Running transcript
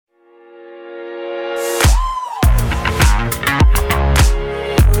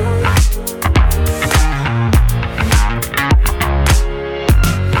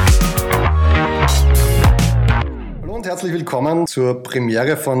willkommen zur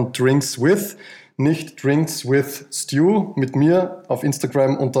Premiere von Drinks With. Nicht Drinks with Stu mit mir auf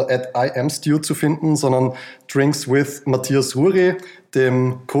Instagram unter @IamStew zu finden, sondern Drinks with Matthias Ruri,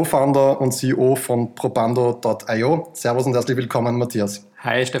 dem Co-Founder und CEO von Probando.io. Servus und herzlich willkommen, Matthias.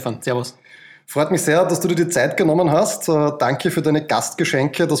 Hi Stefan, servus. Freut mich sehr, dass du dir die Zeit genommen hast. Danke für deine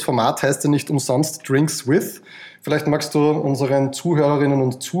Gastgeschenke. Das Format heißt ja nicht umsonst Drinks With. Vielleicht magst du unseren Zuhörerinnen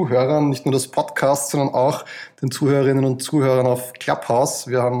und Zuhörern nicht nur das Podcast, sondern auch den Zuhörerinnen und Zuhörern auf Clubhouse.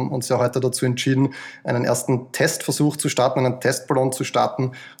 Wir haben uns ja heute dazu entschieden, einen ersten Testversuch zu starten, einen Testballon zu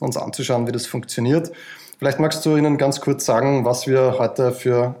starten, uns anzuschauen, wie das funktioniert. Vielleicht magst du ihnen ganz kurz sagen, was wir heute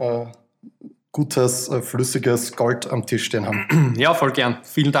für gutes, flüssiges Gold am Tisch stehen haben. Ja, voll gern.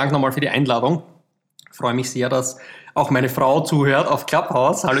 Vielen Dank nochmal für die Einladung. Ich freue mich sehr, dass auch meine Frau zuhört auf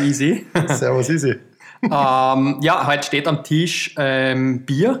Clubhouse. Hallo Easy. Servus Easy. Heute steht am Tisch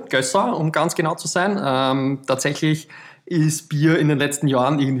Bier, Gösser, um ganz genau zu sein. Tatsächlich ist Bier in den letzten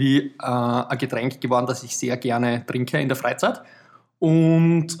Jahren irgendwie ein Getränk geworden, das ich sehr gerne trinke in der Freizeit.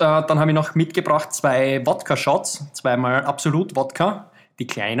 Und dann habe ich noch mitgebracht 2 Wodka-Shots, 2-mal Absolut Wodka, die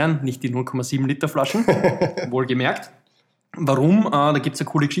kleinen, nicht die 0,7 Liter Flaschen, wohlgemerkt. Warum? Da gibt es eine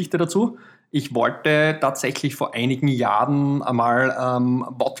coole Geschichte dazu. Ich wollte tatsächlich vor einigen Jahren einmal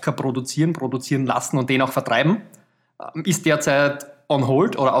Wodka produzieren lassen und den auch vertreiben. Ist derzeit on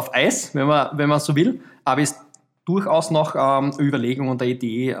hold oder auf Eis, wenn man so will, aber ist durchaus noch eine Überlegung und eine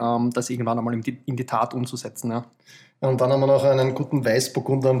Idee, das irgendwann einmal in die Tat umzusetzen. Ja. Und dann haben wir noch einen guten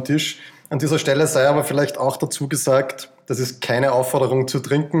Weißburgunder am Tisch. An dieser Stelle sei aber vielleicht auch dazu gesagt, das ist keine Aufforderung zu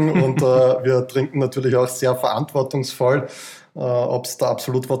trinken und wir trinken natürlich auch sehr verantwortungsvoll. Ob es der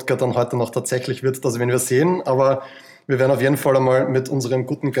Absolut-Wodka dann heute noch tatsächlich wird, das werden wir sehen. Aber wir werden auf jeden Fall einmal mit unserem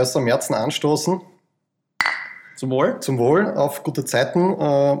guten Gösser Merzen anstoßen. Zum Wohl. Zum Wohl, auf gute Zeiten.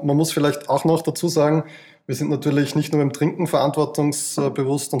 Man muss vielleicht auch noch dazu sagen, wir sind natürlich nicht nur beim Trinken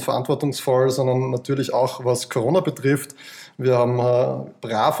verantwortungsbewusst und verantwortungsvoll, sondern natürlich auch, was Corona betrifft. Wir haben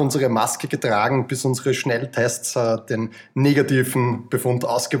brav unsere Maske getragen, bis unsere Schnelltests den negativen Befund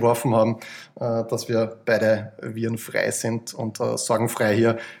ausgeworfen haben, dass wir beide virenfrei sind und sorgenfrei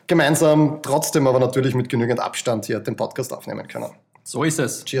hier gemeinsam, trotzdem aber natürlich mit genügend Abstand hier den Podcast aufnehmen können. So ist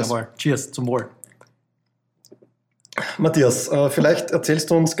es. Cheers. Jawohl. Cheers, zum Wohl. Matthias, vielleicht erzählst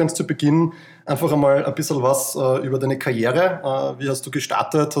du uns ganz zu Beginn einfach einmal ein bisschen was über deine Karriere. Wie hast du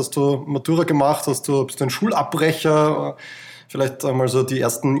gestartet? Hast du Matura gemacht? Bist du ein Schulabbrecher? Vielleicht einmal so die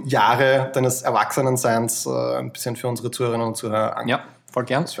ersten Jahre deines Erwachsenenseins ein bisschen für unsere Zuhörerinnen und Zuhörer angehen. Ja, voll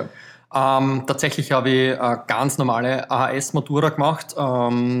gern. Tatsächlich habe ich eine ganz normale AHS-Matura gemacht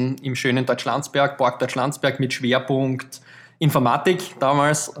im schönen Deutschlandsberg, Borg Deutschlandsberg mit Schwerpunkt Informatik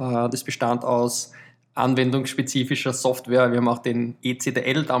damals. Das bestand aus anwendungsspezifischer Software. Wir haben auch den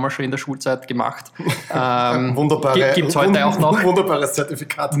ECDL damals schon in der Schulzeit gemacht. Gibt es heute auch noch. Wunderbares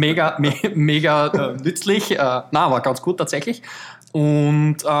Zertifikat. Mega nützlich. War ganz gut tatsächlich.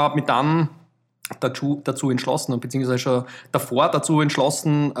 Und mich dann dazu entschlossen, beziehungsweise schon davor dazu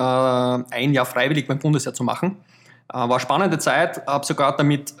entschlossen, ein Jahr freiwillig beim Bundesheer zu machen. War eine spannende Zeit, habe sogar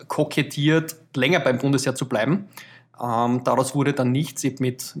damit kokettiert, länger beim Bundesheer zu bleiben. Daraus wurde dann nichts. Ich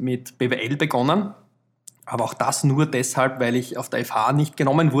habe mit BWL begonnen. Aber auch das nur deshalb, weil ich auf der FH nicht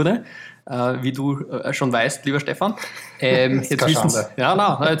genommen wurde, wie du schon weißt, lieber Stefan. Jetzt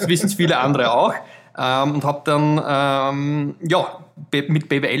wissen es viele andere auch. Und habe dann mit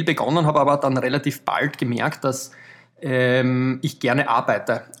BWL begonnen, habe aber dann relativ bald gemerkt, dass ich gerne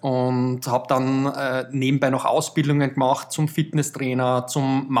arbeite. Und habe dann nebenbei noch Ausbildungen gemacht zum Fitnesstrainer,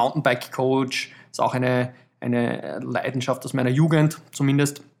 zum Mountainbike-Coach. Das ist auch eine Leidenschaft aus meiner Jugend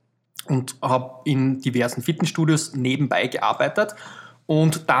zumindest. Und habe in diversen Fitnessstudios nebenbei gearbeitet.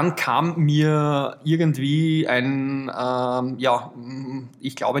 Und dann kam mir irgendwie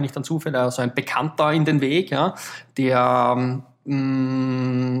ich glaube nicht an Zufälle, also ein Bekannter in den Weg, ja, der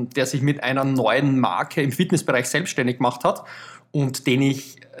sich mit einer neuen Marke im Fitnessbereich selbstständig gemacht hat und den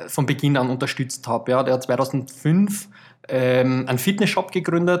ich von Beginn an unterstützt habe. Ja. Der hat 2005 einen Fitnessshop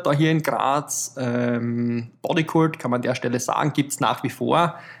gegründet, da hier in Graz. Bodycult, kann man an der Stelle sagen, gibt es nach wie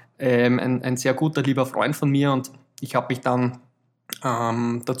vor. Ein sehr guter, lieber Freund von mir, und ich habe mich dann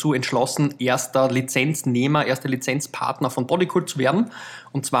dazu entschlossen, erster Lizenzpartner von Bodycult zu werden,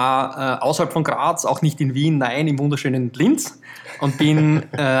 und zwar außerhalb von Graz, auch nicht in Wien, nein, im wunderschönen Linz, und bin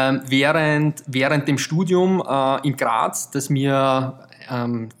während dem Studium in Graz, das mir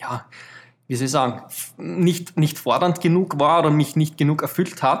nicht fordernd genug war oder mich nicht genug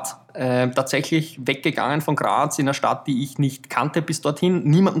erfüllt hat, tatsächlich weggegangen von Graz in einer Stadt, die ich nicht kannte bis dorthin,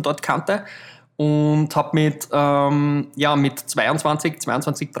 niemanden dort kannte, und habe mit 22,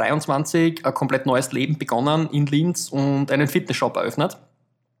 23 ein komplett neues Leben begonnen in Linz und einen Fitnessshop eröffnet.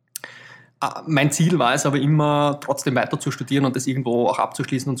 Mein Ziel war es aber immer, trotzdem weiter zu studieren und das irgendwo auch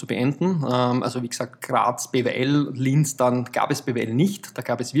abzuschließen und zu beenden. Also wie gesagt, Graz, BWL, Linz, dann gab es BWL nicht, da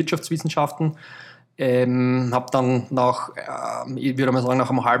gab es Wirtschaftswissenschaften. Habe dann ich würde mal sagen,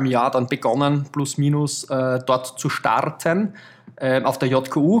 nach einem halben Jahr dann begonnen, plus minus, dort zu starten. Auf der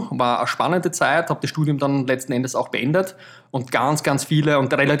JKU war eine spannende Zeit, habe das Studium dann letzten Endes auch beendet und ganz, ganz viele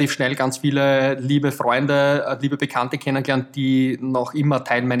und relativ schnell ganz viele liebe Freunde, liebe Bekannte kennengelernt, die noch immer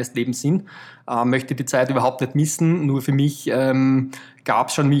Teil meines Lebens sind. Möchte die Zeit überhaupt nicht missen, nur für mich gab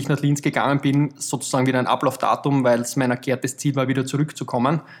es schon, wie ich nach Linz gegangen bin, sozusagen wieder ein Ablaufdatum, weil es mein erklärtes Ziel war, wieder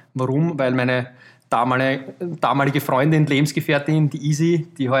zurückzukommen. Warum? Weil meine damalige Freundin, Lebensgefährtin, die Easy,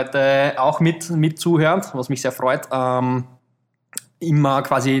 die heute auch mit zuhört, was mich sehr freut, immer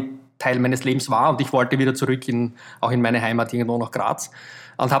quasi Teil meines Lebens war und ich wollte wieder zurück auch in meine Heimat, irgendwo nach Graz.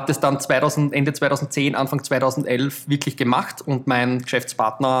 Und habe das dann Ende 2010, Anfang 2011 wirklich gemacht und mein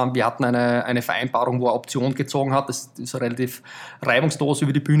Geschäftspartner, wir hatten eine Vereinbarung, wo er Option gezogen hat, das ist relativ reibungslos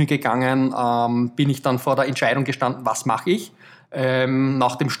über die Bühne gegangen, bin ich dann vor der Entscheidung gestanden, was mache ich?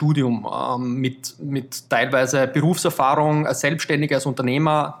 Nach dem Studium mit teilweise Berufserfahrung als Selbstständiger, als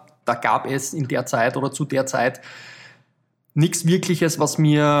Unternehmer, da gab es in der Zeit oder zu der Zeit nichts Wirkliches, was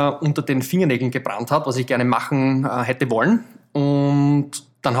mir unter den Fingernägeln gebrannt hat, was ich gerne machen hätte wollen. Und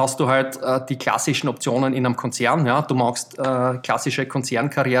dann hast du halt die klassischen Optionen in einem Konzern. Ja? Du machst klassische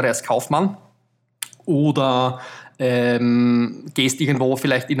Konzernkarriere als Kaufmann oder gehst irgendwo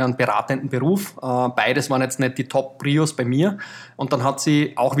vielleicht in einen beratenden Beruf. Beides waren jetzt nicht die Top-Prios bei mir. Und dann hat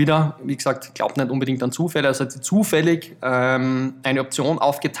sie auch wieder, wie gesagt, glaubt nicht unbedingt an Zufälle, also hat sie zufällig eine Option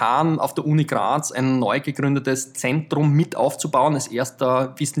aufgetan, auf der Uni Graz ein neu gegründetes Zentrum mit aufzubauen, als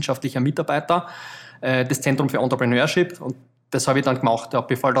erster wissenschaftlicher Mitarbeiter, das Zentrum für Entrepreneurship. Und das habe ich dann gemacht. Ich habe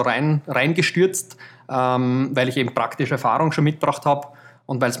mich voll da reingestürzt, weil ich eben praktische Erfahrung schon mitgebracht habe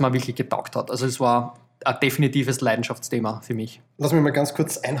und weil es mir wirklich getaugt hat. Also es war ein definitives Leidenschaftsthema für mich. Lass mich mal ganz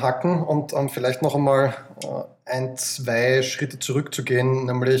kurz einhaken und vielleicht noch einmal 1-2 Schritte zurückzugehen,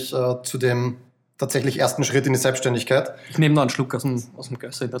 nämlich zu dem tatsächlich ersten Schritt in die Selbstständigkeit. Ich nehme noch einen Schluck aus dem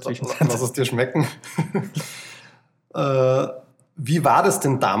Gösser in der Zwischenzeit. Lass es dir schmecken. Wie war das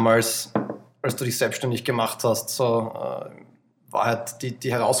denn damals, als du dich selbstständig gemacht hast? War halt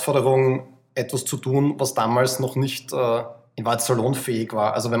die Herausforderung, etwas zu tun, was damals noch nicht in Wahrheit salonfähig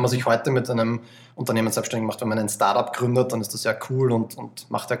war. Also wenn man sich heute mit einem Unternehmen selbstständig macht, wenn man ein Startup gründet, dann ist das ja cool und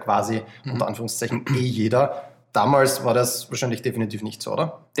macht ja quasi unter Anführungszeichen jeder. Damals war das wahrscheinlich definitiv nicht so,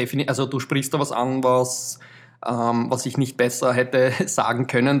 oder? Also du sprichst da was an, was ich nicht besser hätte sagen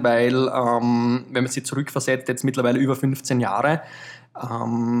können, weil wenn man sich zurückversetzt, jetzt mittlerweile über 15 Jahre,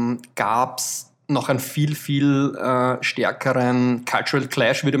 gab es noch einen viel, viel stärkeren Cultural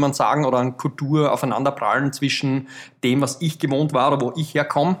Clash, würde man sagen, oder ein Kulturaufeinanderprallen zwischen dem, was ich gewohnt war oder wo ich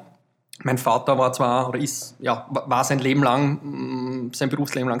herkomme. Mein Vater war war sein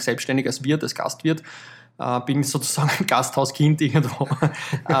Berufsleben lang selbstständig als Wirt, als Gastwirt. Bin sozusagen ein Gasthauskind irgendwo.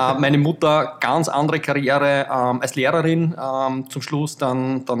 Meine Mutter ganz andere Karriere als Lehrerin, zum Schluss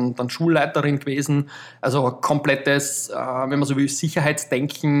dann Schulleiterin gewesen. Also komplettes, wenn man so will,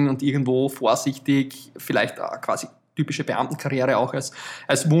 Sicherheitsdenken und irgendwo vorsichtig, vielleicht quasi typische Beamtenkarriere auch als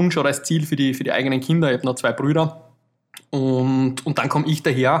Wunsch oder als Ziel für die eigenen Kinder. Ich habe noch 2 Brüder. Und dann komme ich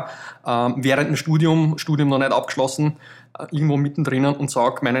daher, während dem Studium noch nicht abgeschlossen, irgendwo mittendrin und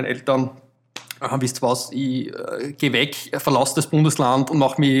sage meinen Eltern, wisst ihr was, ich gehe weg, verlasse das Bundesland und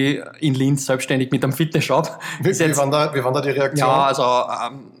mache mich in Linz selbstständig mit einem Fitnessshop. Wie waren da die Reaktionen? Ja, also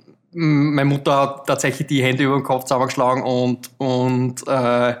meine Mutter hat tatsächlich die Hände über den Kopf zusammengeschlagen und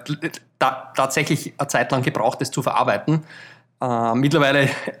tatsächlich eine Zeit lang gebraucht, das zu verarbeiten. Mittlerweile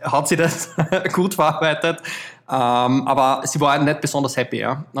hat sie das gut verarbeitet, aber sie war nicht besonders happy.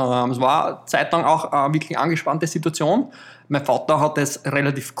 Ja. Es war eine Zeit lang auch eine wirklich angespannte Situation. Mein Vater hat es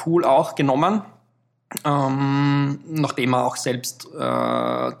relativ cool auch genommen, nachdem er auch selbst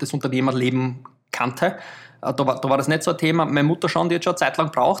das Unternehmerleben kannte. Da war das nicht so ein Thema. Meine Mutter schon, die hat schon eine Zeit lang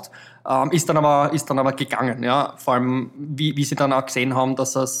gebraucht, ist dann aber gegangen. Ja. Vor allem, wie sie dann auch gesehen haben,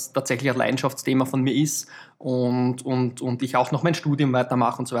 dass das tatsächlich ein Leidenschaftsthema von mir ist und ich auch noch mein Studium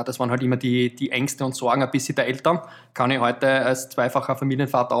weitermache und so weiter. Das waren halt immer die Ängste und Sorgen ein bisschen der Eltern. Kann ich heute als zweifacher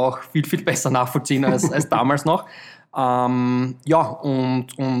Familienvater auch viel, viel besser nachvollziehen als damals noch. Und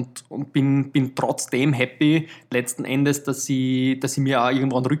bin trotzdem happy letzten Endes, dass sie mir auch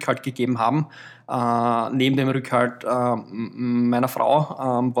irgendwo einen Rückhalt gegeben haben. Neben dem Rückhalt meiner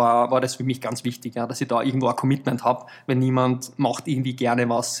Frau war das für mich ganz wichtig, ja, dass ich da irgendwo ein Commitment habe, wenn niemand macht irgendwie gerne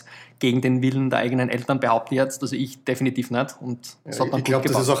was gegen den Willen der eigenen Eltern, behaupte ich jetzt. Also ich definitiv nicht. Und ich glaube,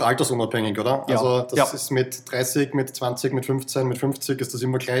 das ist auch altersunabhängig, oder? Ja. Also das ist mit 30, mit 20, mit 15, mit 50 ist das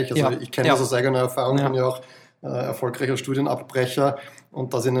immer gleich. Also ich kenne das aus eigener Erfahrung, bin ja auch erfolgreicher Studienabbrecher,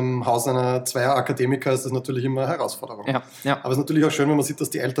 und das in einem Haus einer Zweier-Akademiker ist das natürlich immer eine Herausforderung. Ja. Aber es ist natürlich auch schön, wenn man sieht, dass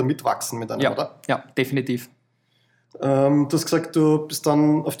die Eltern mitwachsen mit einem, oder? Ja, definitiv. Du hast gesagt, du bist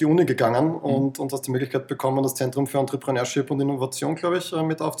dann auf die Uni gegangen und hast die Möglichkeit bekommen, das Zentrum für Entrepreneurship und Innovation, glaube ich,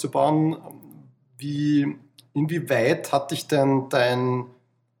 mit aufzubauen. Inwieweit hat dich denn dein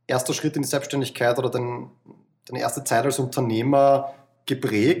erster Schritt in die Selbstständigkeit oder deine erste Zeit als Unternehmer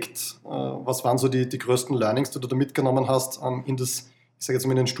geprägt? Was waren so die größten Learnings, die du da mitgenommen hast in das, ich sage jetzt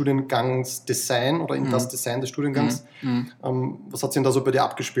mal, in den Studiengangsdesign oder in das Design des Studiengangs? Was hat sich denn da so bei dir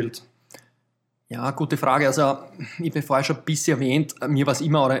abgespielt? Ja, gute Frage. Also ich habe vorher schon ein bisschen erwähnt, mir war es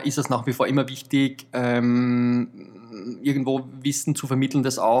immer oder ist es nach wie vor immer wichtig, irgendwo Wissen zu vermitteln,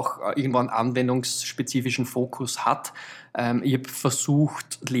 das auch irgendwo einen anwendungsspezifischen Fokus hat. Ich habe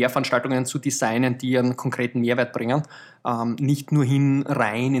versucht, Lehrveranstaltungen zu designen, die einen konkreten Mehrwert bringen. Nicht nur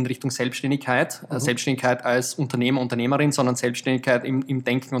rein in Richtung Selbstständigkeit, Selbstständigkeit als Unternehmer, Unternehmerin, sondern Selbstständigkeit im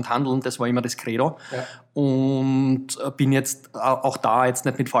Denken und Handeln, das war immer das Credo. Ja. Und bin jetzt auch da jetzt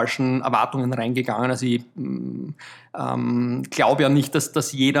nicht mit falschen Erwartungen reingegangen. Also ich glaube ja nicht,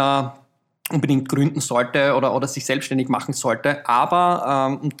 dass jeder unbedingt gründen sollte oder sich selbstständig machen sollte.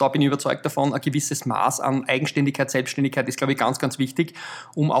 Aber, und da bin ich überzeugt davon, ein gewisses Maß an Eigenständigkeit, Selbstständigkeit ist, glaube ich, ganz, ganz wichtig,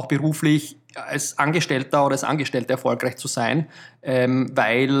 um auch beruflich als Angestellter oder als Angestellte erfolgreich zu sein,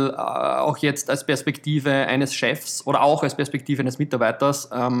 weil auch jetzt als Perspektive eines Chefs oder auch als Perspektive eines Mitarbeiters,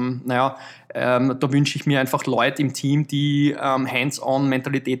 da wünsche ich mir einfach Leute im Team, die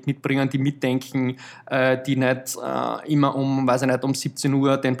Hands-on-Mentalität mitbringen, die mitdenken, die nicht immer um 17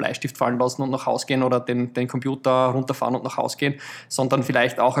 Uhr den Bleistift fallen lassen und nach Hause gehen oder den Computer runterfahren und nach Hause gehen, sondern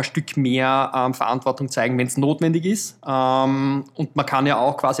vielleicht auch ein Stück mehr Verantwortung zeigen, wenn es notwendig ist. Und man kann ja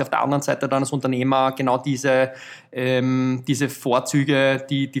auch quasi auf der anderen Seite dann als Unternehmer genau diese Vorzüge,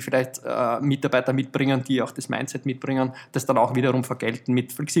 die vielleicht Mitarbeiter mitbringen, die auch das Mindset mitbringen, das dann auch wiederum vergelten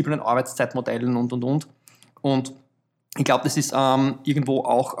mit flexiblen Arbeitszeitmodellen und. Und ich glaube, das ist irgendwo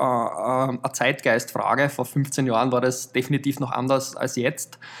auch eine Zeitgeistfrage. Vor 15 Jahren war das definitiv noch anders als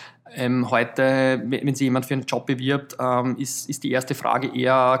jetzt. Heute, wenn sich jemand für einen Job bewirbt, ist die erste Frage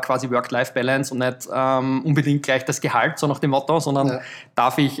eher quasi Work-Life-Balance und nicht unbedingt gleich das Gehalt, so nach dem Motto, sondern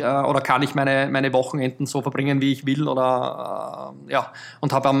darf ich oder kann ich meine Wochenenden so verbringen, wie ich will, oder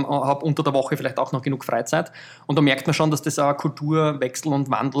und habe unter der Woche vielleicht auch noch genug Freizeit. Und da merkt man schon, dass das ein Kulturwechsel und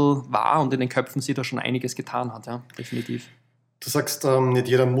Wandel war und in den Köpfen sich da schon einiges getan hat, ja, definitiv. Du sagst, nicht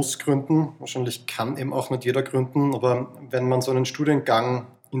jeder muss gründen, wahrscheinlich kann eben auch nicht jeder gründen, aber wenn man so einen Studiengang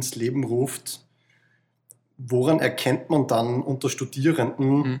ins Leben ruft, woran erkennt man dann unter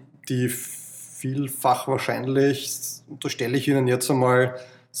Studierenden, die vielfach wahrscheinlich, unterstelle ich Ihnen jetzt einmal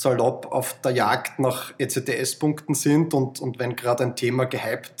salopp, auf der Jagd nach ECTS-Punkten sind und wenn gerade ein Thema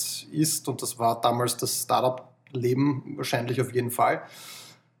gehypt ist, und das war damals das Startup-Leben wahrscheinlich auf jeden Fall,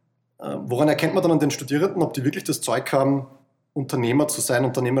 woran erkennt man dann an den Studierenden, ob die wirklich das Zeug haben, Unternehmer zu sein,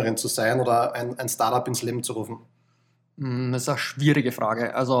 Unternehmerin zu sein oder ein Startup ins Leben zu rufen? Das ist eine schwierige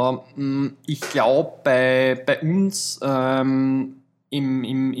Frage. Also ich glaube, bei uns im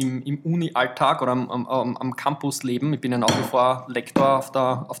Uni-Alltag oder am Campusleben, ich bin ja nach wie vor Lektor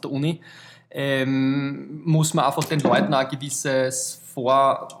auf der Uni, muss man einfach den Leuten ein gewisses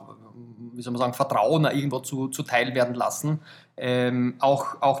Vertrauen irgendwo zuteil werden lassen.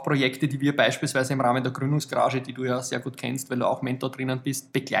 Auch Projekte, die wir beispielsweise im Rahmen der Gründungsgarage, die du ja sehr gut kennst, weil du auch Mentor drinnen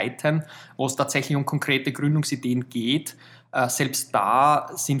bist, begleiten, wo es tatsächlich um konkrete Gründungsideen geht. Selbst da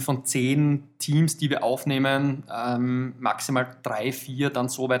sind von 10 Teams, die wir aufnehmen, maximal 3, 4 dann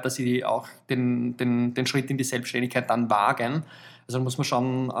so weit, dass sie auch den Schritt in die Selbstständigkeit dann wagen. Also da muss man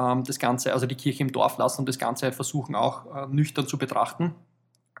schon das Ganze, also die Kirche im Dorf lassen und das Ganze versuchen auch nüchtern zu betrachten.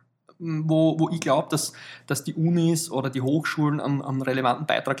 Wo ich glaube, dass die Unis oder die Hochschulen einen relevanten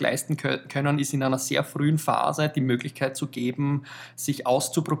Beitrag leisten können, ist in einer sehr frühen Phase die Möglichkeit zu geben, sich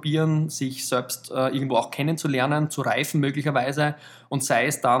auszuprobieren, sich selbst irgendwo auch kennenzulernen, zu reifen möglicherweise, und sei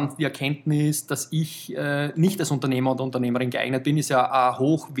es dann die Erkenntnis, dass ich nicht als Unternehmer oder Unternehmerin geeignet bin, ist ja eine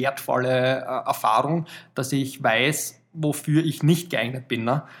hochwertvolle Erfahrung, dass ich weiß, wofür ich nicht geeignet bin.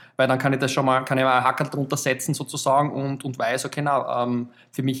 Ne? Weil dann kann ich das schon mal, kann ich mal einen Hacker drunter setzen sozusagen und weiß, okay,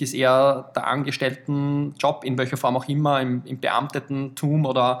 für mich ist eher der Angestelltenjob, in welcher Form auch immer, im Beamtetentum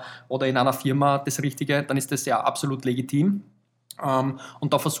oder in einer Firma das Richtige, dann ist das ja absolut legitim.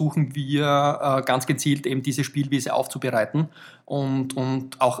 Und da versuchen wir ganz gezielt eben diese Spielwiese aufzubereiten und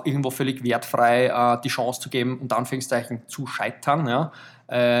auch irgendwo völlig wertfrei die Chance zu geben, unter Anführungszeichen zu scheitern. Ja?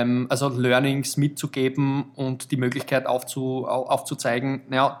 Also Learnings mitzugeben und die Möglichkeit aufzuzeigen,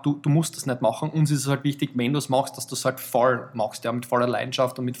 naja, du musst das nicht machen. Uns ist es halt wichtig, wenn du es machst, dass du es halt voll machst, ja, mit voller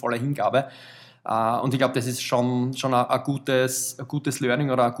Leidenschaft und mit voller Hingabe. Und ich glaube, das ist schon ein gutes Learning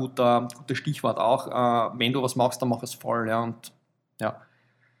oder ein gutes Stichwort auch. Wenn du was machst, dann mach es voll. Ja, und ja,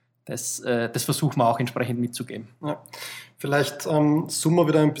 das versuchen wir auch entsprechend mitzugeben. Ja. Vielleicht zoomen wir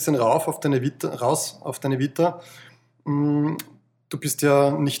wieder ein bisschen raus auf deine Vita. Du bist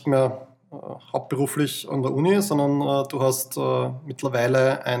ja nicht mehr hauptberuflich an der Uni, sondern du hast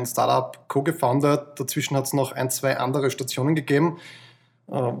mittlerweile ein Startup co-gefounded. Dazwischen hat es noch 2 andere Stationen gegeben.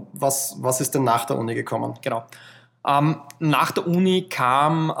 Was ist denn nach der Uni gekommen? Genau. Nach der Uni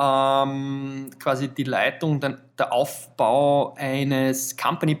kam quasi die Leitung, der Aufbau eines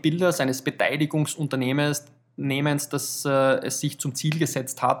Company Builders, eines Beteiligungsunternehmens, das es sich zum Ziel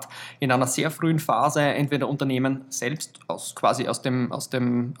gesetzt hat, in einer sehr frühen Phase entweder Unternehmen selbst aus dem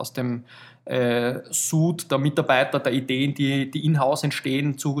Sud der Mitarbeiter, der Ideen, die in-house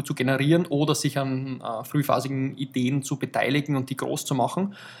entstehen, zu generieren oder sich an frühphasigen Ideen zu beteiligen und die groß zu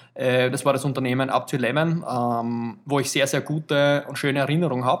machen. Das war das Unternehmen Up211, wo ich sehr, sehr gute und schöne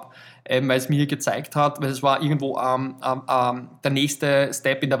Erinnerungen habe, weil es mir gezeigt hat, weil es war irgendwo der nächste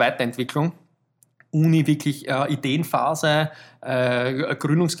Step in der Weiterentwicklung. Uni wirklich Ideenphase,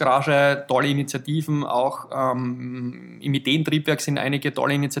 Gründungsgarage, tolle Initiativen, auch im Ideentriebwerk sind einige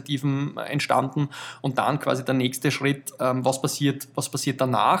tolle Initiativen entstanden und dann quasi der nächste Schritt, was passiert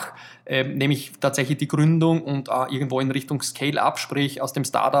danach, nämlich tatsächlich die Gründung und irgendwo in Richtung Scale-Up, sprich aus dem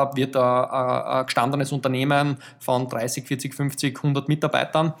Startup wird ein gestandenes Unternehmen von 30, 40, 50, 100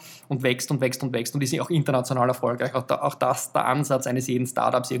 Mitarbeitern und wächst und wächst und wächst und ist auch international erfolgreich, auch das der Ansatz eines jeden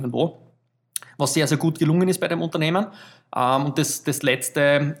Startups irgendwo. Was sehr, sehr gut gelungen ist bei dem Unternehmen. Und das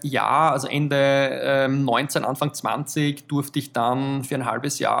letzte Jahr, also Ende 19, Anfang 20, durfte ich dann für ein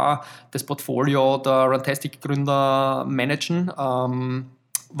halbes Jahr das Portfolio der Runtastic-Gründer managen.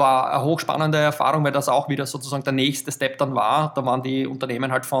 War eine hochspannende Erfahrung, weil das auch wieder sozusagen der nächste Step dann war. Da waren die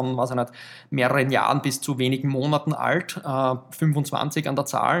Unternehmen halt von, mehreren Jahren bis zu wenigen Monaten alt, 25 an der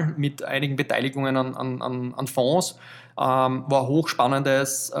Zahl, mit einigen Beteiligungen an Fonds. War ein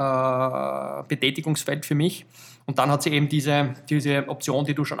hochspannendes Betätigungsfeld für mich. Und dann hat sie eben diese Option,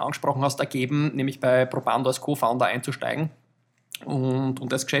 die du schon angesprochen hast, ergeben, nämlich bei Probando als Co-Founder einzusteigen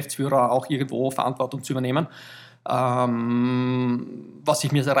und als Geschäftsführer auch irgendwo Verantwortung zu übernehmen. Was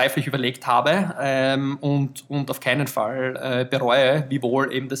ich mir sehr reiflich überlegt habe und auf keinen Fall bereue,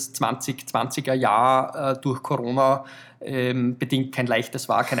 wiewohl eben das 2020er Jahr durch Corona bedingt kein leichtes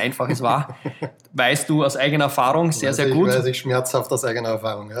war, kein einfaches war. Weißt du aus eigener Erfahrung sehr, sehr gut. Weiß ich schmerzhaft aus eigener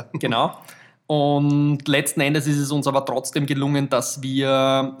Erfahrung, ja. Genau. Und letzten Endes ist es uns aber trotzdem gelungen, dass wir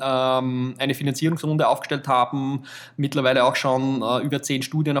eine Finanzierungsrunde aufgestellt haben, mittlerweile auch schon über 10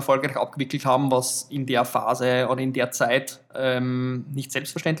 Studien erfolgreich abgewickelt haben, was in der Phase oder in der Zeit nicht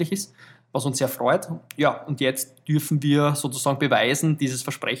selbstverständlich ist, was uns sehr freut. Ja, und jetzt dürfen wir sozusagen beweisen, dieses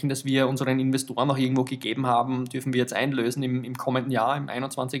Versprechen, das wir unseren Investoren noch irgendwo gegeben haben, dürfen wir jetzt einlösen im kommenden Jahr, im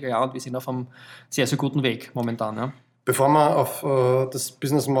 21er Jahr, und wir sind auf einem sehr, sehr guten Weg momentan. Ja. Bevor wir auf das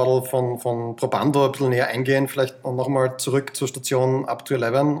Business Model von Probando ein bisschen näher eingehen, vielleicht nochmal zurück zur Station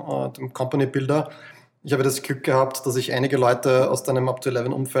Up211, dem Company Builder. Ich habe das Glück gehabt, dass ich einige Leute aus deinem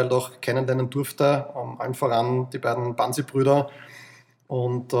Up211-Umfeld auch kennenlernen durfte, allen voran die beiden Bansi-Brüder,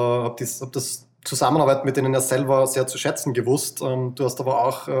 und habe das Zusammenarbeit mit denen ja selber sehr zu schätzen gewusst. Du hast aber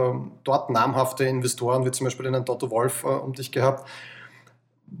auch dort namhafte Investoren, wie zum Beispiel den Toto Wolff, um dich gehabt.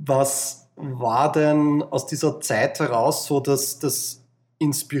 Was war denn aus dieser Zeit heraus so das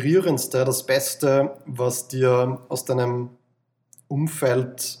Inspirierendste, das Beste, was dir aus deinem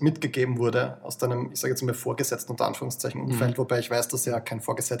Umfeld mitgegeben wurde, aus deinem, ich sage jetzt mal, Vorgesetzten unter Anführungszeichen Umfeld, wobei ich weiß, dass ja kein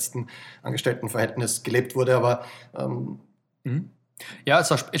Vorgesetzten-Angestellten-Verhältnis gelebt wurde, aber Ja, es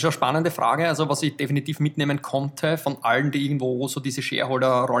ist eine spannende Frage. Also was ich definitiv mitnehmen konnte von allen, die irgendwo so diese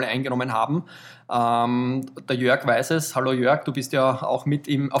Shareholder-Rolle eingenommen haben. Der Jörg weiß es. Hallo Jörg, du bist ja auch mit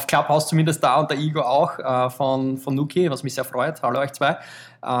auf Clubhouse zumindest da, und der Igor auch von Nuki, was mich sehr freut. Hallo euch zwei.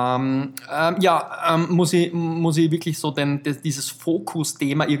 Muss ich wirklich so dieses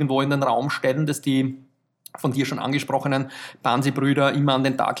Fokusthema irgendwo in den Raum stellen, dass die von dir schon angesprochenen Bansi-Brüder immer an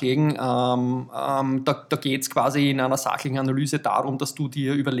den Tag legen. Da geht es quasi in einer sachlichen Analyse darum, dass du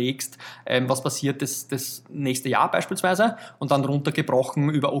dir überlegst, was passiert das nächste Jahr beispielsweise, und dann runtergebrochen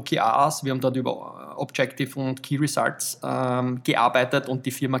über OKRs. Wir haben dort über Objective und Key Results gearbeitet und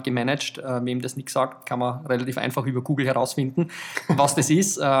die Firma gemanagt. Wem das nicht sagt, kann man relativ einfach über Google herausfinden, was das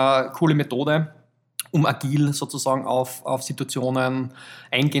ist. Coole Methode, um agil sozusagen auf Situationen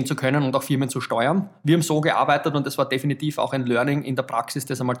eingehen zu können und auch Firmen zu steuern. Wir haben so gearbeitet und es war definitiv auch ein Learning in der Praxis,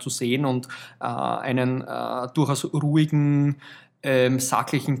 das einmal zu sehen und einen durchaus ruhigen,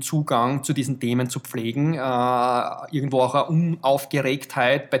 sachlichen Zugang zu diesen Themen zu pflegen. Irgendwo auch eine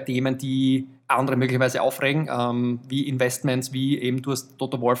Unaufgeregtheit bei Themen, die andere möglicherweise aufregen, wie Investments, wie eben, du hast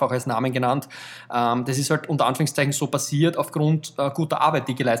Toto Wolff auch als Namen genannt. Das ist halt unter Anführungszeichen so passiert aufgrund guter Arbeit,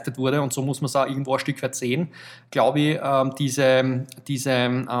 die geleistet wurde, und so muss man es auch irgendwo ein Stück weit sehen. Glaube ich, dieser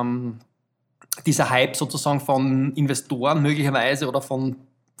Hype sozusagen von Investoren möglicherweise oder von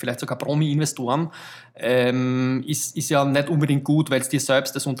vielleicht sogar Promi-Investoren, ist ja nicht unbedingt gut, weil es dir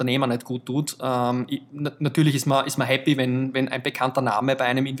selbst als Unternehmer nicht gut tut. Natürlich ist man happy, wenn ein bekannter Name bei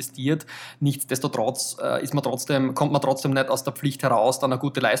einem investiert. Nichtsdestotrotz kommt man trotzdem nicht aus der Pflicht heraus, dann eine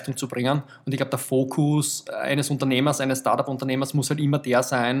gute Leistung zu bringen. Und ich glaube, der Fokus eines Unternehmers, eines Startup-Unternehmers muss halt immer der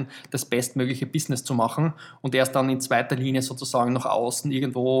sein, das bestmögliche Business zu machen und erst dann in zweiter Linie sozusagen nach außen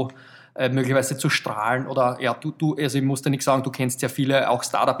irgendwo möglicherweise zu strahlen. Oder ja, also ich muss dir nicht sagen, du kennst ja viele auch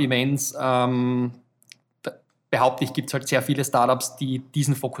Startup-Events. Behaupte ich, gibt es halt sehr viele Startups, die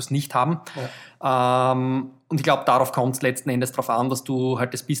diesen Fokus nicht haben. Ja. Und ich glaube, darauf kommt es letzten Endes darauf an, dass du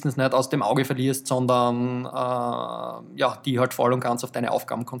halt das Business nicht aus dem Auge verlierst, sondern die halt voll und ganz auf deine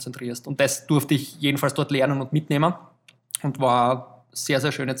Aufgaben konzentrierst. Und das durfte ich jedenfalls dort lernen und mitnehmen und war eine sehr,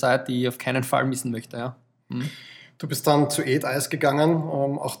 sehr schöne Zeit, die ich auf keinen Fall missen möchte. Ja. Du bist dann zu Ed Ice gegangen,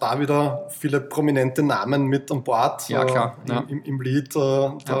 auch da wieder viele prominente Namen mit an Bord. Ja, klar. Im Lead,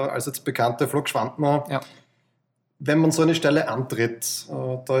 der als jetzt bekannte Flo Gschwandtner. Ja. Wenn man so eine Stelle antritt,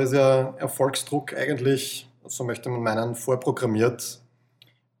 da ist ja Erfolgsdruck eigentlich, so möchte man meinen, vorprogrammiert.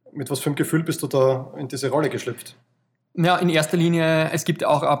 Mit was für einem Gefühl bist du da in diese Rolle geschlüpft? Ja, in erster Linie, es gibt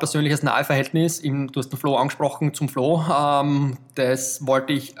auch ein persönliches Nahverhältnis. Du hast den Flo angesprochen, zum Flo. Das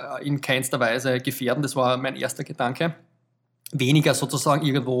wollte ich in keinster Weise gefährden. Das war mein erster Gedanke. Weniger sozusagen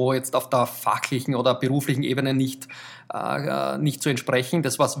irgendwo jetzt auf der fachlichen oder beruflichen Ebene nicht zu entsprechen.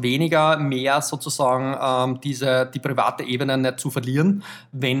 Das war es weniger, mehr sozusagen die private Ebene nicht zu verlieren,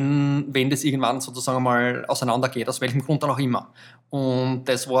 wenn das irgendwann sozusagen mal auseinandergeht, aus welchem Grund dann auch immer. Und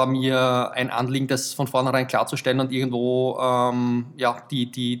das war mir ein Anliegen, das von vornherein klarzustellen und irgendwo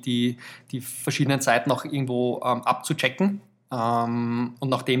die verschiedenen Seiten auch irgendwo abzuchecken. Und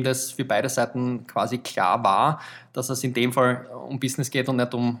nachdem das für beide Seiten quasi klar war, dass es in dem Fall um Business geht und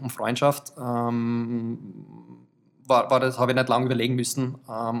nicht um Freundschaft, habe ich nicht lange überlegen müssen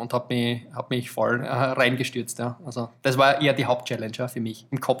und habe mich voll reingestürzt. Ja. Also das war eher die Hauptchallenge für mich,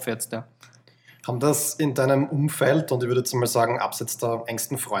 im Kopf jetzt. Ja. Haben das in deinem Umfeld, und ich würde jetzt mal sagen, abseits der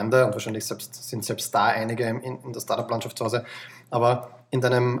engsten Freunde, und wahrscheinlich sind selbst da einige in der Startup-Landschaft zu Hause, aber in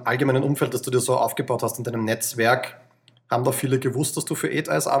deinem allgemeinen Umfeld, das du dir so aufgebaut hast, in deinem Netzwerk, haben da viele gewusst, dass du für Ed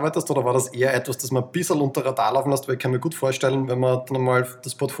Ice arbeitest, oder war das eher etwas, das man ein bisschen unter Radar laufen lässt? Weil ich kann mir gut vorstellen, wenn man dann mal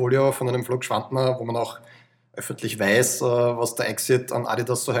das Portfolio von einem Flo Gschwandtner, wo man auch öffentlich weiß, was der Exit an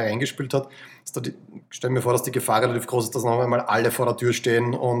Adidas so hereingespielt hat. Ich stelle mir vor, dass die Gefahr relativ groß ist, dass noch einmal alle vor der Tür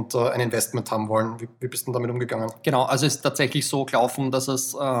stehen und ein Investment haben wollen. Wie bist du damit umgegangen? Genau, also es ist tatsächlich so gelaufen, dass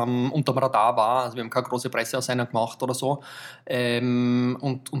es unterm Radar war. Also wir haben keine große Presseaussendung gemacht oder so.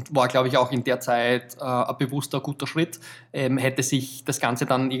 Und war, glaube ich, auch in der Zeit ein bewusster, guter Schritt. Hätte sich das Ganze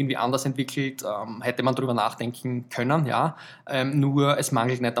dann irgendwie anders entwickelt, hätte man darüber nachdenken können, ja. Nur es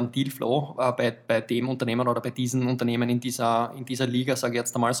mangelt nicht am Dealflow bei dem Unternehmen oder bei diesen Unternehmen in dieser Liga, sage ich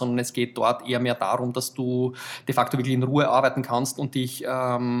jetzt einmal, sondern es geht dort eher mehr darum, dass du de facto wirklich in Ruhe arbeiten kannst und dich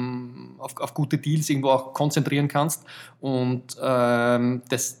auf gute Deals irgendwo auch konzentrieren kannst. Und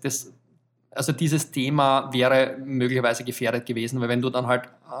also dieses Thema wäre möglicherweise gefährdet gewesen, weil wenn du dann halt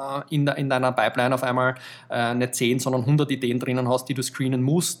in deiner Pipeline auf einmal nicht 10, sondern 100 Ideen drinnen hast, die du screenen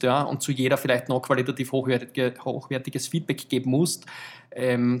musst, ja, und zu jeder vielleicht noch qualitativ hochwertiges Feedback geben musst,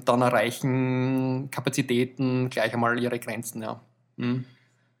 dann erreichen Kapazitäten gleich einmal ihre Grenzen. Ja.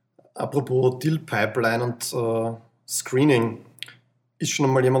 Apropos Deal-Pipeline und Screening, ist schon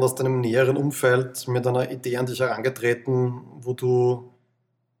einmal jemand aus deinem näheren Umfeld mit einer Idee an dich herangetreten, wo du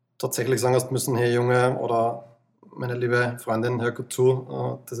tatsächlich sagen hast müssen, hey Junge oder meine liebe Freundin, hör gut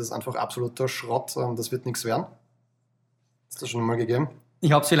zu, das ist einfach absoluter Schrott, das wird nichts werden? Ist das schon einmal gegeben?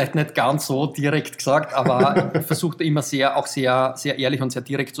 Ich habe es vielleicht nicht ganz so direkt gesagt, aber ich versuchte immer sehr, sehr ehrlich und sehr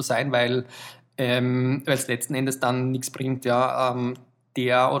direkt zu sein, weil weil es letzten Endes dann nichts bringt, ja,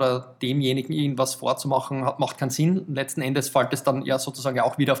 der oder demjenigen irgendwas vorzumachen, macht keinen Sinn. Letzten Endes fällt es dann ja sozusagen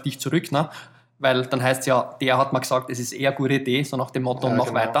auch wieder auf dich zurück, ne? Weil dann heißt es ja, der hat mal gesagt, es ist eher eine gute Idee, so nach dem Motto, Ja, mach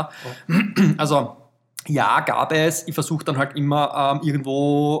genau. weiter. Also ja, gab es. Ich versuche dann halt immer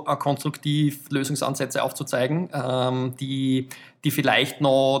irgendwo konstruktiv Lösungsansätze aufzuzeigen, die vielleicht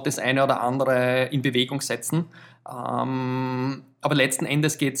noch das eine oder andere in Bewegung setzen. Aber letzten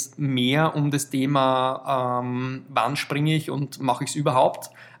Endes geht es mehr um das Thema, wann springe ich und mache ich es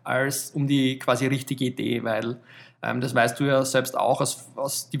überhaupt, als um die quasi richtige Idee, weil das weißt du ja selbst auch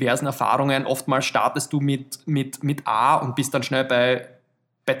aus diversen Erfahrungen. Oftmals startest du mit A und bist dann schnell bei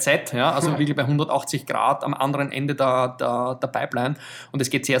Z, ja, also wirklich bei 180 Grad am anderen Ende der Pipeline. Und es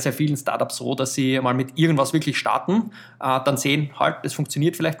geht sehr, sehr vielen Startups so, dass sie mal mit irgendwas wirklich starten, dann sehen, halt, das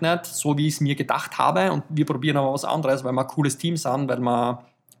funktioniert vielleicht nicht so, wie ich es mir gedacht habe, und wir probieren aber was anderes, weil wir ein cooles Team sind, weil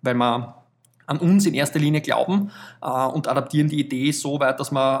wir an uns in erster Linie glauben und adaptieren die Idee so weit,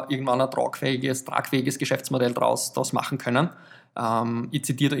 dass wir irgendwann ein tragfähiges Geschäftsmodell daraus machen können. Ich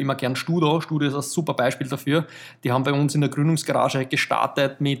zitiere da immer gern Studo. Studo ist ein super Beispiel dafür. Die haben bei uns in der Gründungsgarage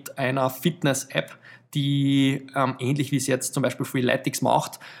gestartet mit einer Fitness-App, die ähnlich wie es jetzt zum Beispiel Freeletics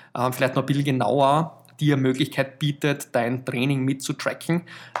macht, vielleicht noch ein bisschen genauer, die eine Möglichkeit bietet, dein Training mit zu tracken,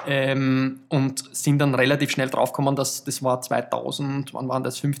 und sind dann relativ schnell draufgekommen, dass das war 2000, wann waren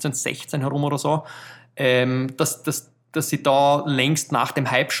das, 15, 16 herum oder so, dass sie da längst nach dem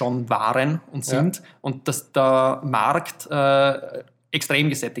Hype schon waren und sind, und dass der Markt extrem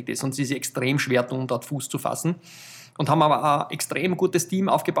gesättigt ist und sie sich extrem schwer tun, dort Fuß zu fassen. Und haben aber ein extrem gutes Team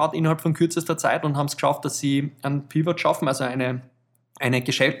aufgebaut innerhalb von kürzester Zeit und haben es geschafft, dass sie einen Pivot schaffen, also eine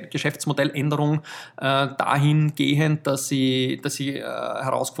Geschäftsmodelländerung dahingehend, dass sie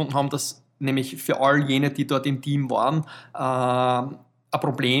herausgefunden haben, dass nämlich für all jene, die dort im Team waren, ein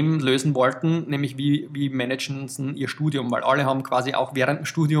Problem lösen wollten, nämlich wie managen sie ihr Studium, weil alle haben quasi auch während dem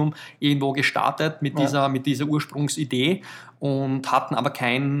Studium irgendwo gestartet mit dieser Ursprungsidee und hatten aber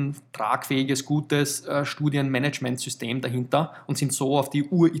kein tragfähiges, gutes Studienmanagementsystem dahinter und sind so auf die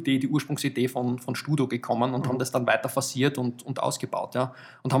Ursprungsidee von Studo gekommen und haben das dann weiter forciert und ausgebaut, ja,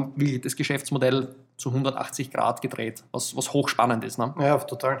 und haben wirklich das Geschäftsmodell zu 180 Grad gedreht, was hochspannend ist. Ne? Ja,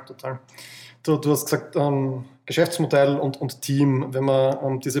 total. Du hast gesagt, Geschäftsmodell und Team, wenn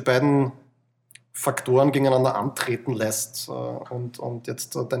man diese beiden Faktoren gegeneinander antreten lässt und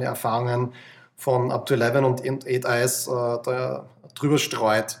jetzt deine Erfahrungen von Up to 11 und 8 Eyes da drüber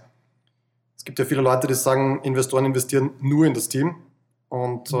streut. Es gibt ja viele Leute, die sagen, Investoren investieren nur in das Team.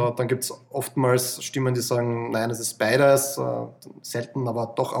 Und dann gibt es oftmals Stimmen, die sagen, nein, es ist beides. Selten,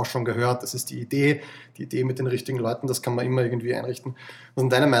 aber doch auch schon gehört, das ist die Idee mit den richtigen Leuten, das kann man immer irgendwie einrichten. Was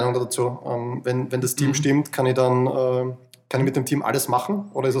ist deine Meinung dazu? Wenn das Team stimmt, kann ich mit dem Team alles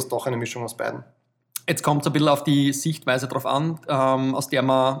machen, oder ist es doch eine Mischung aus beiden? Jetzt kommt es ein bisschen auf die Sichtweise drauf an, aus der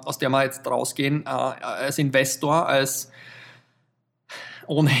wir jetzt rausgehen. Als Investor,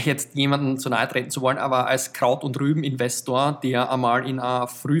 ohne jetzt jemanden zu nahe treten zu wollen, aber als Kraut- und Rüben-Investor, der einmal in ein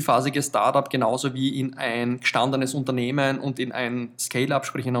frühphasiges Startup genauso wie in ein gestandenes Unternehmen und in ein Scale-up,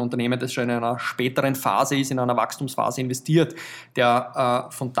 sprich in ein Unternehmen, das schon in einer späteren Phase ist, in einer Wachstumsphase investiert, der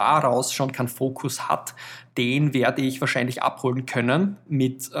von daraus schon keinen Fokus hat, den werde ich wahrscheinlich abholen können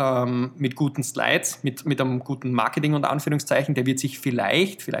mit guten Slides, mit einem guten Marketing und Anführungszeichen. Der wird sich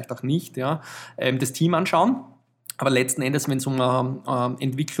vielleicht auch nicht, das Team anschauen. Aber letzten Endes, wenn es um eine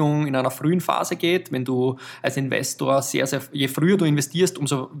Entwicklung in einer frühen Phase geht, wenn du als Investor je früher du investierst,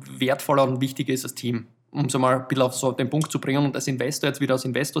 umso wertvoller und wichtiger ist das Team. Um es mal ein bisschen auf so den Punkt zu bringen und als Investor jetzt wieder aus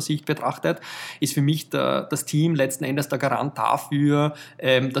Investorsicht betrachtet, ist für mich das Team letzten Endes der Garant dafür,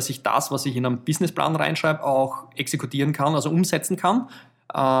 dass ich das, was ich in einen Businessplan reinschreibe, auch exekutieren kann, also umsetzen kann.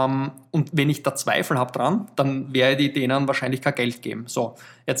 Und wenn ich da Zweifel habe dran, dann werde ich denen wahrscheinlich kein Geld geben. So,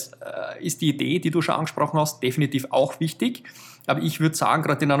 jetzt ist die Idee, die du schon angesprochen hast, definitiv auch wichtig. Aber ich würde sagen,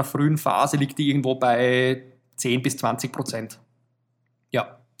 gerade in einer frühen Phase liegt die irgendwo bei 10-20%.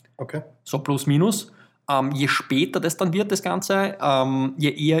 Ja. Okay. So plus minus. Je später das dann wird, das Ganze, je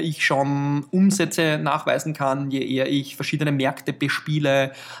eher ich schon Umsätze nachweisen kann, je eher ich verschiedene Märkte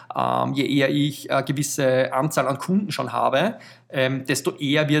bespiele, je eher ich eine gewisse Anzahl an Kunden schon habe, desto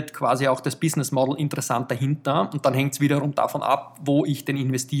eher wird quasi auch das Business Model interessant dahinter. Und dann hängt es wiederum davon ab, wo ich denn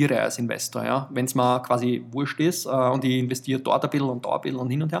investiere als Investor. Ja? Wenn es mir quasi wurscht ist und ich investiere dort ein bisschen und da ein bisschen und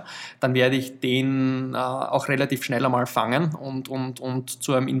hin und her, dann werde ich den auch relativ schnell einmal fangen und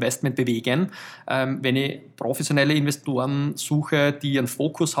zu einem Investment bewegen. Wenn ich professionelle Investoren suche, die einen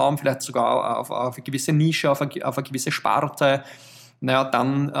Fokus haben, vielleicht sogar auf eine gewisse Nische, auf eine gewisse Sparte,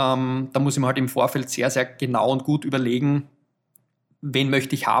 dann muss ich mir halt im Vorfeld sehr, sehr genau und gut überlegen, wen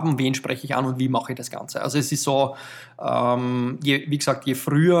möchte ich haben, wen spreche ich an und wie mache ich das Ganze. Also es ist so, wie gesagt, je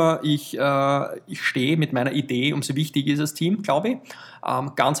früher ich stehe mit meiner Idee, umso wichtiger ist das Team, glaube ich.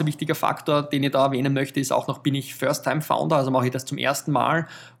 Ganz ein wichtiger Faktor, den ich da erwähnen möchte, ist auch noch, bin ich First-Time-Founder, also mache ich das zum ersten Mal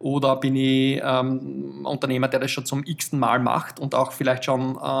oder bin ich Unternehmer, der das schon zum x-ten Mal macht und auch vielleicht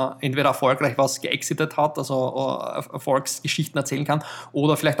schon entweder erfolgreich was geexitet hat, also Erfolgsgeschichten erzählen kann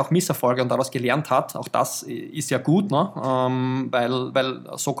oder vielleicht auch Misserfolge und daraus gelernt hat. Auch das ist ja gut, ne? Weil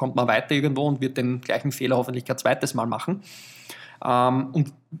so kommt man weiter irgendwo und wird den gleichen Fehler hoffentlich kein zweites Mal machen.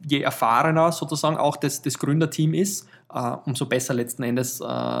 Und je erfahrener sozusagen auch das Gründerteam ist, umso besser letzten Endes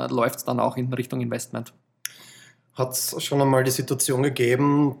läuft es dann auch in Richtung Investment. Hat es schon einmal die Situation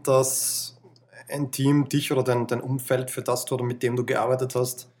gegeben, dass ein Team dich oder dein Umfeld, für das du oder mit dem du gearbeitet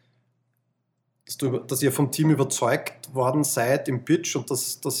hast, dass ihr vom Team überzeugt worden seid im Pitch und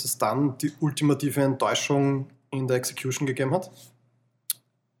dass es dann die ultimative Enttäuschung in der Execution gegeben hat?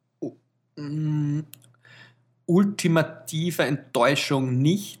 Ultimative Enttäuschung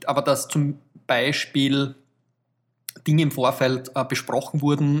nicht, aber dass zum Beispiel Dinge im Vorfeld besprochen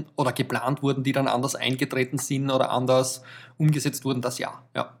wurden oder geplant wurden, die dann anders eingetreten sind oder anders umgesetzt wurden, das ja.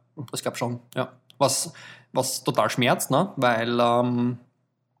 Ja, das gab schon. Ja. Was total schmerzt, ne? Weil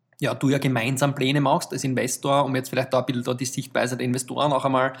du ja gemeinsam Pläne machst als Investor, um jetzt vielleicht da ein bisschen die Sichtweise der Investoren auch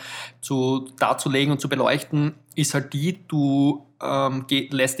einmal darzulegen und zu beleuchten, ist halt du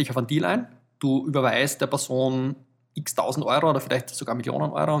lässt dich auf einen Deal ein, du überweist der Person x 1000 Euro oder vielleicht sogar Millionen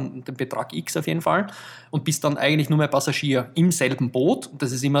Euro und den Betrag X auf jeden Fall und bist dann eigentlich nur mehr Passagier im selben Boot.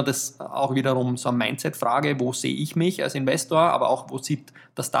 Das ist immer das auch wiederum so eine Mindset-Frage, wo sehe ich mich als Investor, aber auch wo sieht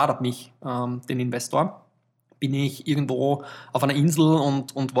das Startup mich, den Investor. Bin ich irgendwo auf einer Insel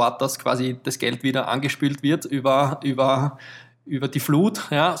und warte, dass quasi das Geld wieder angespült wird über die Flut,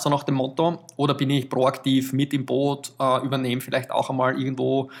 ja, so nach dem Motto, oder bin ich proaktiv mit im Boot, übernehme vielleicht auch einmal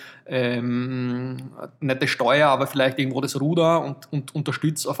irgendwo nicht die Steuer, aber vielleicht irgendwo das Ruder und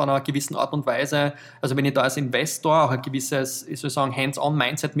unterstütze auf einer gewissen Art und Weise. Also wenn ich da als Investor auch ein gewisses, ich soll sagen,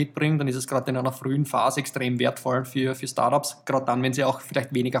 Hands-on-Mindset mitbringe, dann ist es gerade in einer frühen Phase extrem wertvoll für Startups, gerade dann, wenn sie auch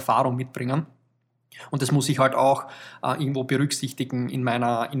vielleicht wenig Erfahrung mitbringen. Und das muss ich halt auch irgendwo berücksichtigen in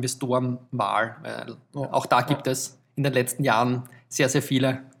meiner Investorenwahl. Auch da gibt es in den letzten Jahren sehr, sehr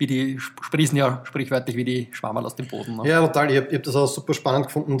viele, die sprießen ja sprichwörtlich wie die Schwammerl aus dem Boden. Ne? Ja, total. Ich hab das auch super spannend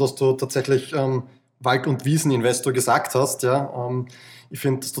gefunden, dass du tatsächlich Wald- und Wieseninvestor gesagt hast. Ja. Ich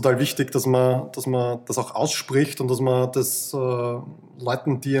finde es total wichtig, dass man das auch ausspricht und dass man das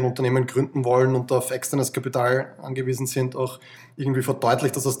Leuten, die ein Unternehmen gründen wollen und auf externes Kapital angewiesen sind, auch irgendwie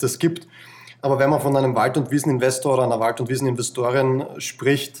verdeutlicht, dass es das gibt. Aber wenn man von einem Wald- und Wieseninvestor oder einer Wald- und Wieseninvestorin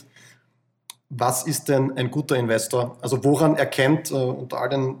spricht, was ist denn ein guter Investor? Also woran erkennt unter all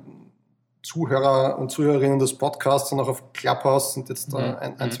den Zuhörer und Zuhörerinnen des Podcasts und auch auf Clubhouse sind jetzt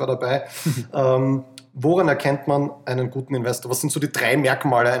zwei dabei, woran erkennt man einen guten Investor? Was sind so die 3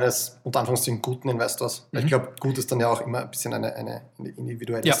 Merkmale eines, unter Anführungszeichen, guten Investors? Ich glaube, gut ist dann ja auch immer ein bisschen eine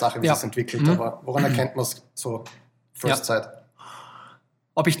individuelle Sache, wie es sich entwickelt, aber woran erkennt man es so First Sight?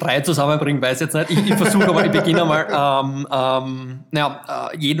 Ob ich 3 zusammenbringe, weiß ich jetzt nicht. Ich versuche, aber ich beginne mal.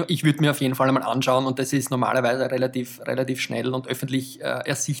 Ich würde mir auf jeden Fall einmal anschauen und das ist normalerweise relativ schnell und öffentlich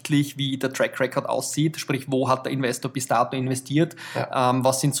ersichtlich, wie der Track Record aussieht. Sprich, wo hat der Investor bis dato investiert? Ja.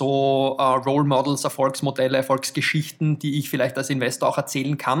 Was sind so Role Models, Erfolgsmodelle, Erfolgsgeschichten, die ich vielleicht als Investor auch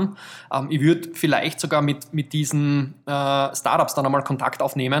erzählen kann? Ich würde vielleicht sogar mit diesen Startups dann einmal Kontakt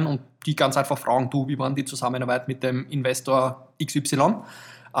aufnehmen und die ganz einfach fragen, wie war die Zusammenarbeit mit dem Investor XY?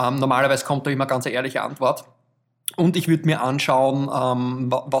 Normalerweise kommt da immer ganz eine ehrliche Antwort. Und ich würde mir anschauen,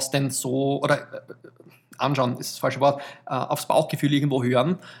 was denn so, oder anschauen ist das falsche Wort, aufs Bauchgefühl irgendwo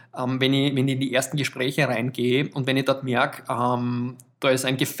hören, wenn ich in die ersten Gespräche reingehe und wenn ich dort merke, da ist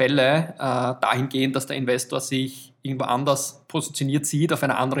ein Gefälle dahingehend, dass der Investor sich irgendwo anders positioniert sieht, auf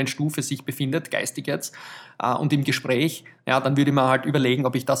einer anderen Stufe sich befindet, geistig jetzt, und im Gespräch, ja, dann würde ich mir halt überlegen,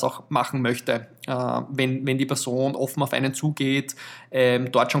 ob ich das auch machen möchte. Wenn die Person offen auf einen zugeht,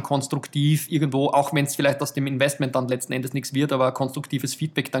 dort schon konstruktiv irgendwo, auch wenn es vielleicht aus dem Investment dann letzten Endes nichts wird, aber konstruktives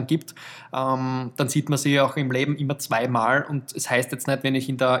Feedback dann gibt, dann sieht man sie auch im Leben immer 2-mal und es heißt jetzt nicht, wenn ich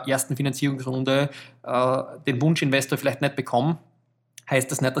in der ersten Finanzierungsrunde den Wunschinvestor vielleicht nicht bekomme, heißt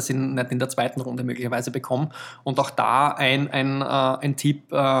das nicht, dass ich ihn nicht in der zweiten Runde möglicherweise bekomme. Und auch da ein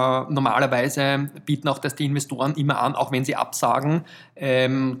Tipp, normalerweise bieten auch das die Investoren immer an, auch wenn sie absagen,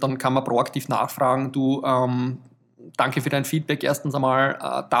 dann kann man proaktiv nachfragen, danke für dein Feedback. Erstens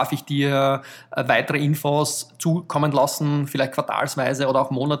einmal darf ich dir weitere Infos zukommen lassen, vielleicht quartalsweise oder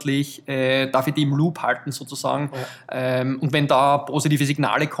auch monatlich. Darf ich die im Loop halten sozusagen. Ja. Und wenn da positive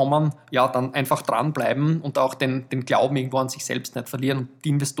Signale kommen, ja, dann einfach dranbleiben und auch den Glauben irgendwo an sich selbst nicht verlieren. Und die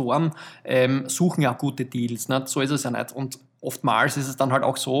Investoren suchen ja gute Deals. Nicht? So ist es ja nicht. Und oftmals ist es dann halt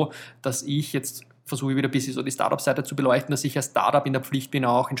auch so, dass ich jetzt versuche wieder ein bisschen so die Startup-Seite zu beleuchten, dass ich als Startup in der Pflicht bin,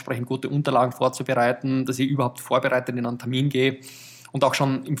 auch entsprechend gute Unterlagen vorzubereiten, dass ich überhaupt vorbereitet in einen Termin gehe und auch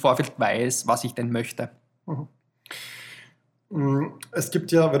schon im Vorfeld weiß, was ich denn möchte. Es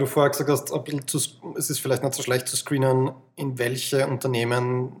gibt ja, weil du vorher gesagt hast, es ist vielleicht nicht so schlecht zu screenen, in welche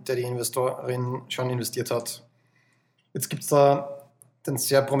Unternehmen die Investorin schon investiert hat. Jetzt gibt es da den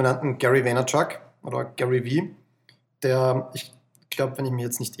sehr prominenten Gary Vaynerchuk oder Gary V, der, ich glaube, wenn ich mich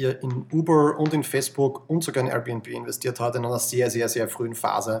jetzt nicht irre, in Uber und in Facebook und sogar in Airbnb investiert hat, in einer sehr, sehr, sehr frühen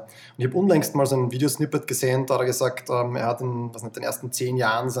Phase. Und ich habe unlängst mal so ein Videosnippet gesehen, da hat er gesagt, er hat in den ersten 10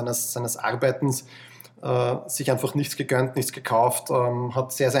 Jahren seines Arbeitens sich einfach nichts gegönnt, nichts gekauft,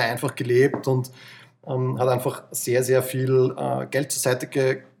 hat sehr, sehr einfach gelebt und hat einfach sehr, sehr viel Geld zur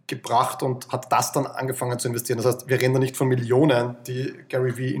Seite gebracht und hat das dann angefangen zu investieren. Das heißt, wir reden da nicht von Millionen, die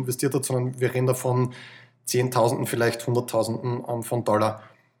Gary Vee investiert hat, sondern wir reden da von Zehntausenden, vielleicht Hunderttausenden von Dollar.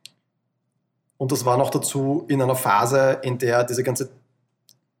 Und das war noch dazu in einer Phase, in der diese ganze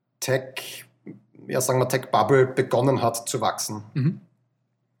Tech-Bubble begonnen hat zu wachsen. Mhm.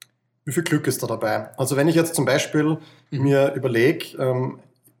 Wie viel Glück ist da dabei? Also wenn ich jetzt zum Beispiel mir überlege,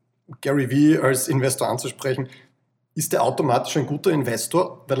 Gary Vee als Investor anzusprechen, ist der automatisch ein guter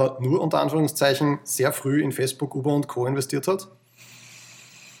Investor, weil er nur unter Anführungszeichen sehr früh in Facebook, Uber und Co. investiert hat?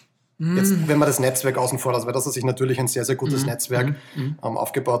 Jetzt, wenn man das Netzwerk außen vor lässt, weil das er sich natürlich ein sehr, sehr gutes Netzwerk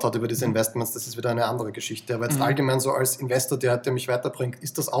aufgebaut hat über diese Investments, das ist wieder eine andere Geschichte. Aber jetzt allgemein so als Investor, der mich weiterbringt,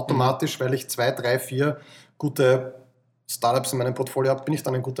 ist das automatisch, weil ich 2, 3, 4 gute Startups in meinem Portfolio habe, bin ich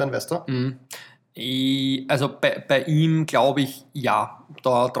dann ein guter Investor? Also bei ihm glaube ich, ja.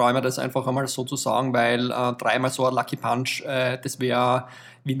 Da traue ich mir das einfach einmal so zu sagen, weil 3-mal so ein Lucky Punch, das wäre,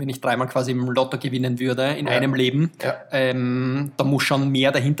 wie wenn ich 3-mal quasi im Lotto gewinnen würde in einem Leben. Ja. Da muss schon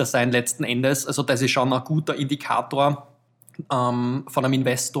mehr dahinter sein letzten Endes. Also das ist schon ein guter Indikator von einem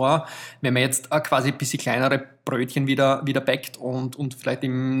Investor, wenn man jetzt quasi ein bisschen kleinere Brötchen wieder backt und vielleicht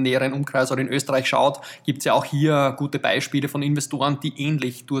im näheren Umkreis oder in Österreich schaut, gibt es ja auch hier gute Beispiele von Investoren, die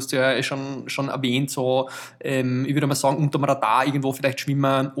ähnlich, du hast ja schon erwähnt, so ich würde mal sagen, unterm Radar irgendwo vielleicht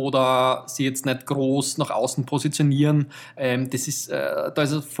schwimmen oder sie jetzt nicht groß nach außen positionieren. Da ist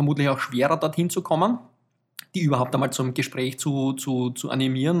es vermutlich auch schwerer, dorthin zu kommen, die überhaupt einmal zum Gespräch zu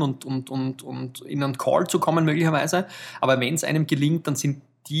animieren und in einen Call zu kommen möglicherweise. Aber wenn es einem gelingt, dann sind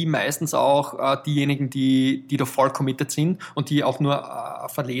die meistens auch diejenigen, die da voll committed sind und die auch nur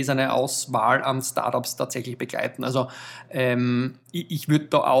verlesene Auswahl an Startups tatsächlich begleiten. Also ich würde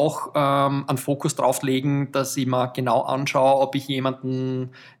da auch einen Fokus drauf legen, dass ich mal genau anschaue, ob ich jemanden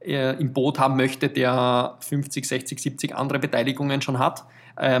im Boot haben möchte, der 50, 60, 70 andere Beteiligungen schon hat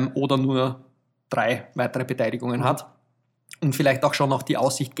oder nur 3 weitere Beteiligungen hat und vielleicht auch schon noch die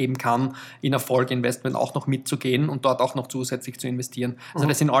Aussicht geben kann, in Erfolg-Investment auch noch mitzugehen und dort auch noch zusätzlich zu investieren. Also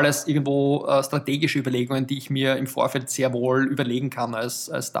das sind alles irgendwo strategische Überlegungen, die ich mir im Vorfeld sehr wohl überlegen kann als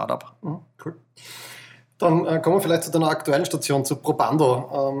Startup. Cool. Dann kommen wir vielleicht zu deiner aktuellen Station, zu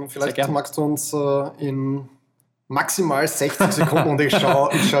Probando. Vielleicht magst du uns in maximal 60 Sekunden, und ich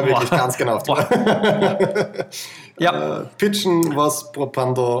schaue wirklich ganz genau auf die pitchen, was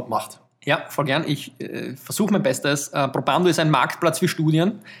Probando macht. Ja, voll gern. Ich versuche mein Bestes. Probando ist ein Marktplatz für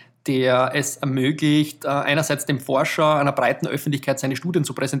Studien, der es ermöglicht, einerseits dem Forscher einer breiten Öffentlichkeit seine Studien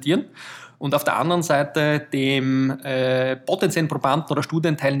zu präsentieren und auf der anderen Seite dem potenziellen Probanden oder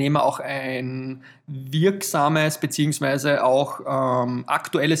Studienteilnehmer auch ein wirksames bzw. auch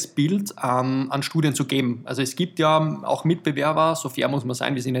aktuelles Bild an Studien zu geben. Also es gibt ja auch Mitbewerber, so fair muss man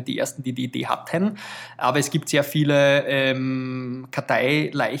sein, wir sind ja die Ersten, die Idee hatten, aber es gibt sehr viele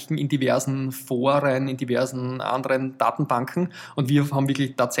Karteileichen in diversen Foren, in diversen anderen Datenbanken und wir haben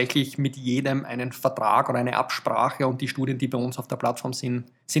wirklich tatsächlich mit jedem einen Vertrag oder eine Absprache und die Studien, die bei uns auf der Plattform sind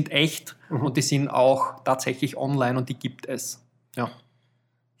echt und die sind auch tatsächlich online und die gibt es. Ja.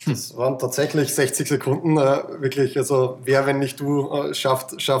 Das waren tatsächlich 60 Sekunden, wirklich, also wer, wenn nicht du,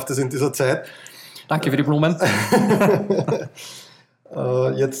 schafft es in dieser Zeit. Danke für die Blumen.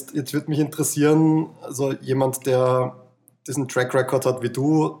 Jetzt würde mich interessieren, also jemand, der diesen Track Record hat wie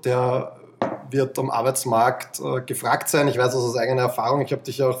du, der wird am Arbeitsmarkt gefragt sein. Ich weiß das aus eigener Erfahrung. Ich habe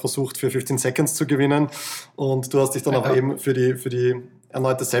dich ja auch versucht, für 15 Seconds zu gewinnen und du hast dich dann auch eben für die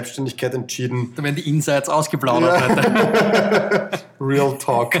erneute Selbstständigkeit entschieden. Da werden die Insights ausgeplaudert. Ja. Real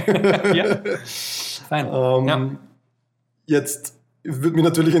Talk. Ja. Fein. Jetzt würde mich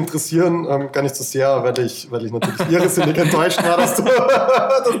natürlich interessieren, gar nicht so sehr, weil ich natürlich irrsinnig enttäuscht war, dass du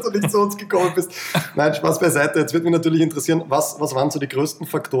nicht zu uns gekommen bist. Nein, Spaß beiseite. Jetzt würde mich natürlich interessieren, was waren so die größten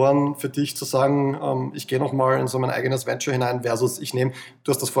Faktoren für dich zu sagen, ich gehe nochmal in so mein eigenes Venture hinein versus du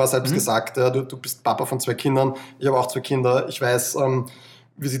hast das vorher selbst gesagt, du bist Papa von 2 Kindern, ich habe auch 2 Kinder, ich weiß,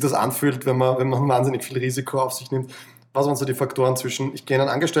 wie sich das anfühlt, wenn man wahnsinnig viel Risiko auf sich nimmt. Was waren so die Faktoren zwischen, ich gehe in ein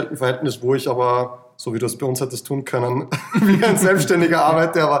Angestelltenverhältnis, wo ich aber, so wie du es bei uns hättest tun können, wie ein Selbstständiger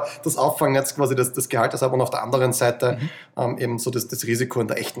arbeite, aber das Auffangen jetzt quasi des Gehaltes habe und auf der anderen Seite eben so das Risiko in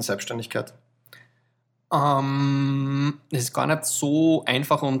der echten Selbstständigkeit? Es ist gar nicht so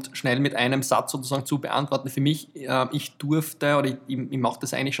einfach und schnell mit einem Satz sozusagen zu beantworten. Für mich, ich durfte, oder ich mache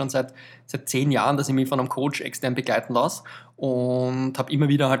das eigentlich schon seit 10 Jahren, dass ich mich von einem Coach extern begleiten lasse und habe immer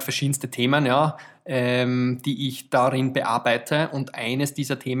wieder halt verschiedenste Themen, die ich darin bearbeite. Und eines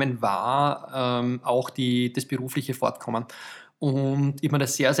dieser Themen war auch das berufliche Fortkommen. Und ich habe mir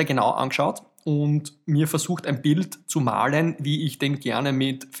das sehr, sehr genau angeschaut und mir versucht, ein Bild zu malen, wie ich denn gerne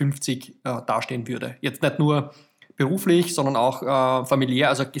mit 50 dastehen würde. Jetzt nicht nur beruflich, sondern auch familiär,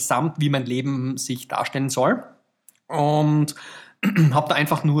 also gesamt, wie mein Leben sich darstellen soll. Und habe da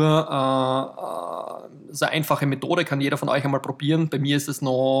einfach nur so eine einfache Methode, kann jeder von euch einmal probieren. Bei mir ist es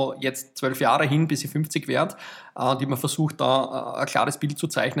noch jetzt 12 Jahre hin, bis ich 50 werde. Die man versucht, da ein klares Bild zu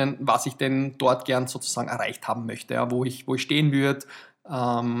zeichnen, was ich denn dort gern sozusagen erreicht haben möchte, wo ich stehen würde.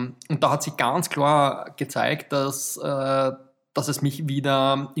 Und da hat sich ganz klar gezeigt, dass es mich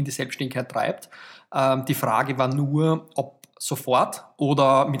wieder in die Selbstständigkeit treibt. Die Frage war nur, ob sofort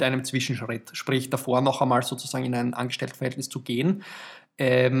oder mit einem Zwischenschritt, sprich davor noch einmal sozusagen in ein Angestelltenverhältnis zu gehen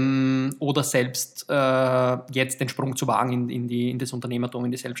oder selbst jetzt den Sprung zu wagen in das Unternehmertum,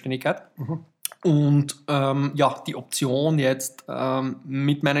 in die Selbstständigkeit. Und die Option jetzt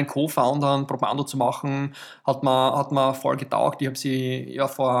mit meinen Co-Foundern Probando zu machen, hat mir voll getaugt. Ich habe sie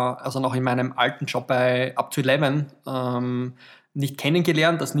noch in meinem alten Job bei Up to 11 nicht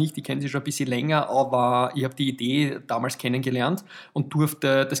kennengelernt, das nicht, ich kenne sie schon ein bisschen länger, aber ich habe die Idee damals kennengelernt und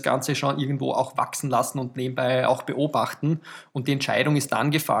durfte das Ganze schon irgendwo auch wachsen lassen und nebenbei auch beobachten. Und die Entscheidung ist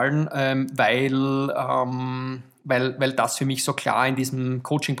dann gefallen, weil das für mich so klar in diesem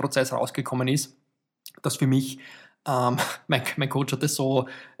Coaching-Prozess rausgekommen ist, dass für mich, mein Coach hat das so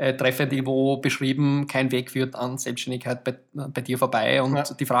treffend irgendwo beschrieben, kein Weg führt an Selbstständigkeit bei dir vorbei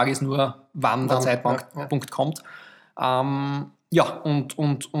und die Frage ist nur, wann der Zeitpunkt kommt.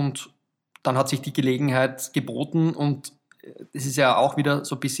 Und dann hat sich die Gelegenheit geboten und das ist ja auch wieder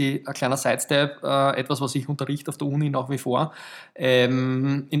so ein bisschen ein kleiner Sidestep, etwas, was ich unterrichte auf der Uni nach wie vor,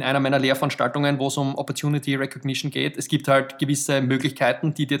 in einer meiner Lehrveranstaltungen, wo es um Opportunity Recognition geht. Es gibt halt gewisse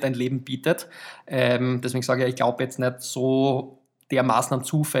Möglichkeiten, die dir dein Leben bietet. Deswegen sage ich glaube jetzt nicht so dermaßen an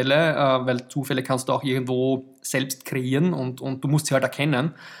Zufälle, weil Zufälle kannst du auch irgendwo selbst kreieren und du musst sie halt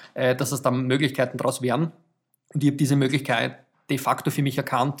erkennen, dass es dann Möglichkeiten daraus wären. Und ich habe diese Möglichkeit de facto für mich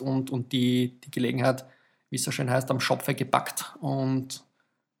erkannt und die Gelegenheit, wie es so schön heißt, am Schopfe gepackt und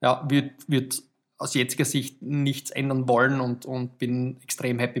wird aus jetziger Sicht nichts ändern wollen und bin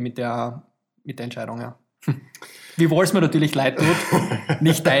extrem happy mit der Entscheidung. Ja. Wiewohl es mir natürlich leid tut,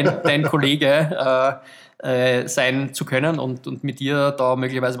 nicht dein Kollege sein zu können und mit dir da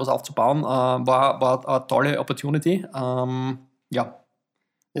möglicherweise was aufzubauen, war eine tolle Opportunity.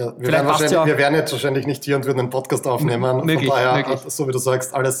 Ja, wir wären jetzt wahrscheinlich nicht hier und würden einen Podcast aufnehmen. Möglich. So wie du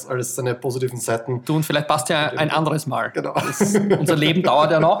sagst, alles seine positiven Seiten. Du, und vielleicht passt ja ein anderes Mal. Genau. Unser Leben dauert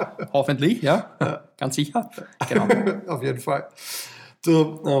ja noch, hoffentlich, ja. Ganz sicher. Genau. Auf jeden Fall.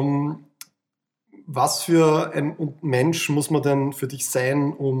 Du, was für ein Mensch muss man denn für dich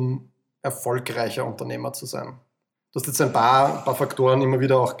sein, um erfolgreicher Unternehmer zu sein? Du hast jetzt ein paar Faktoren immer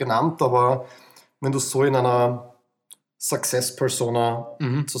wieder auch genannt, aber wenn du es so in einer Success-Persona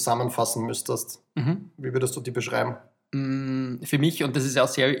zusammenfassen müsstest, wie würdest du die beschreiben? Für mich, und das ist ja auch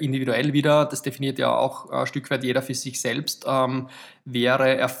sehr individuell wieder, das definiert ja auch ein Stück weit jeder für sich selbst,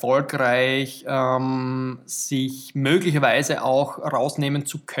 wäre erfolgreich, sich möglicherweise auch rausnehmen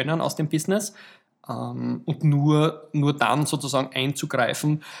zu können aus dem Business und nur dann sozusagen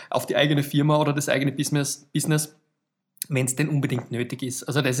einzugreifen auf die eigene Firma oder das eigene Business, wenn es denn unbedingt nötig ist.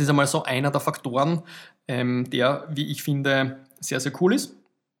 Also das ist einmal so einer der Faktoren, der, wie ich finde, sehr, sehr cool ist.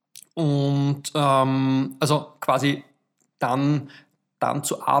 Und also quasi dann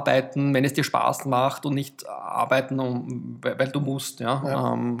zu arbeiten, wenn es dir Spaß macht und nicht arbeiten, weil du musst,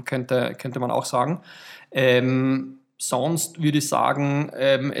 könnte man auch sagen. Sonst würde ich sagen,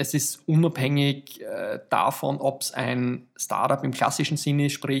 es ist unabhängig davon, ob es ein Startup im klassischen Sinne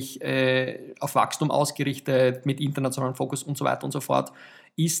ist, sprich auf Wachstum ausgerichtet, mit internationalem Fokus und so weiter und so fort,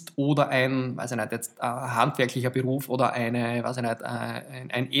 ist oder ein, weiß ich nicht, jetzt ein handwerklicher Beruf oder eine, weiß ich nicht,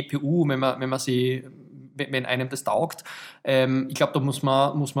 ein EPU, wenn einem das taugt. Ich glaube, da muss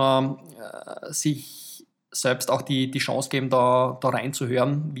man sich selbst auch die Chance geben, da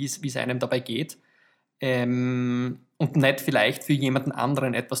reinzuhören, wie es einem dabei geht. Und nicht vielleicht für jemanden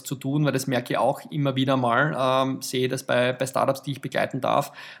anderen etwas zu tun, weil das merke ich auch immer wieder mal, sehe das bei Startups, die ich begleiten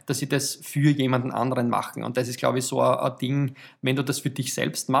darf, dass sie das für jemanden anderen machen. Und das ist, glaube ich, so ein Ding, wenn du das für dich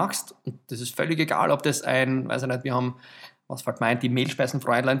selbst machst, und das ist völlig egal, ob das weiß ich nicht, wir haben, was fällt mir ein, die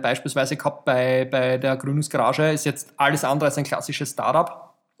Mehlspeisenfräulein beispielsweise gehabt bei der Gründungsgarage, ist jetzt alles andere als ein klassisches Startup.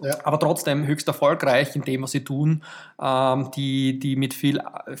 Ja. Aber trotzdem höchst erfolgreich in dem, was sie tun, die mit viel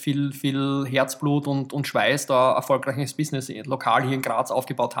Herzblut und Schweiß da erfolgreiches Business lokal hier in Graz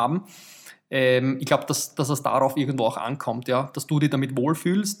aufgebaut haben. Ich glaube, dass es darauf irgendwo auch ankommt, ja, dass du dich damit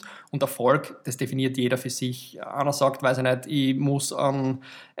wohlfühlst, und Erfolg, das definiert jeder für sich. Einer sagt, weiß ich nicht, ich muss einen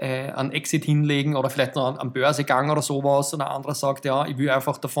Exit hinlegen oder vielleicht noch einen Börsegang oder sowas, und der andere sagt, ja, ich will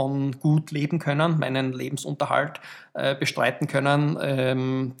einfach davon gut leben können, meinen Lebensunterhalt bestreiten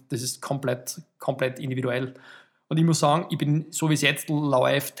können. Das ist komplett individuell. Und ich muss sagen, ich bin, so wie es jetzt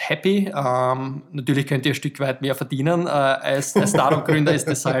läuft, happy. Natürlich könnt ihr ein Stück weit mehr verdienen. Als Startup-Gründer ist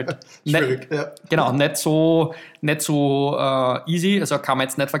das halt nicht so easy. Also kann man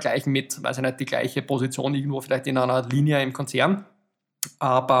jetzt nicht vergleichen mit, weiß ich nicht, die gleiche Position irgendwo vielleicht in einer Linie im Konzern.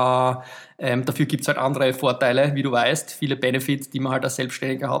 Aber dafür gibt es halt andere Vorteile, wie du weißt, viele Benefits, die man halt als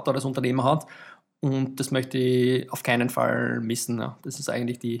Selbstständiger hat oder als Unternehmer hat. Und das möchte ich auf keinen Fall missen. Ja. Das ist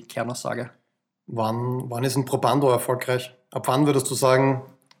eigentlich die Kernaussage. Wann ist ein Probando erfolgreich? Ab wann würdest du sagen,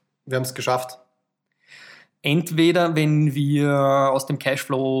 wir haben es geschafft? Entweder, wenn wir aus dem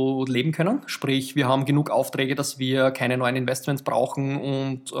Cashflow leben können, sprich, wir haben genug Aufträge, dass wir keine neuen Investments brauchen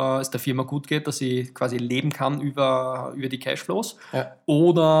und es der Firma gut geht, dass sie quasi leben kann über die Cashflows. Ja.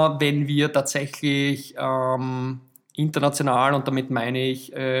 Oder wenn wir tatsächlich international, und damit meine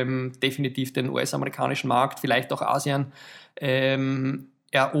ich definitiv den US-amerikanischen Markt, vielleicht auch Asien,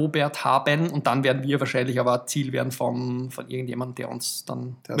 erobert haben, und dann werden wir wahrscheinlich aber Ziel werden von irgendjemandem, der uns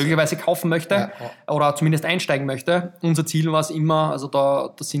dann möglicherweise kaufen möchte oder zumindest einsteigen möchte. Unser Ziel war es immer, also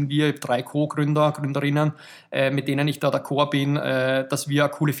da sind wir 3 Gründerinnen, mit denen ich da d'accord bin, dass wir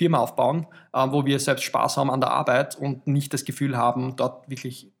eine coole Firma aufbauen, wo wir selbst Spaß haben an der Arbeit und nicht das Gefühl haben, dort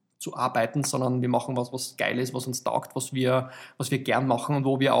wirklich zu arbeiten, sondern wir machen was geil ist, was uns taugt, was wir gern machen und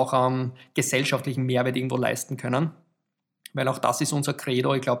wo wir auch einen gesellschaftlichen Mehrwert irgendwo leisten können. Weil auch das ist unser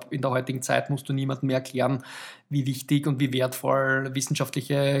Credo. Ich glaube, in der heutigen Zeit musst du niemandem mehr erklären, wie wichtig und wie wertvoll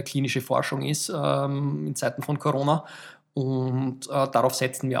wissenschaftliche klinische Forschung ist in Zeiten von Corona. Und darauf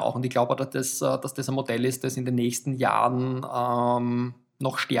setzen wir auch. Und ich glaube, dass das ein Modell ist, das in den nächsten Jahren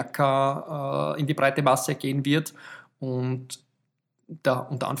noch stärker in die breite Masse gehen wird. Und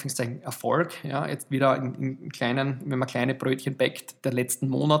der unter Anführungszeichen Erfolg, ja, jetzt wieder in kleinen, wenn man kleine Brötchen backt, der letzten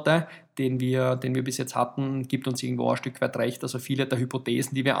Monate, den wir bis jetzt hatten, gibt uns irgendwo ein Stück weit recht. Also viele der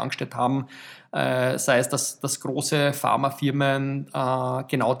Hypothesen, die wir angestellt haben, sei es, dass große Pharmafirmen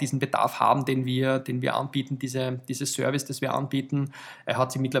genau diesen Bedarf haben, den wir anbieten, dieses Service, das wir anbieten,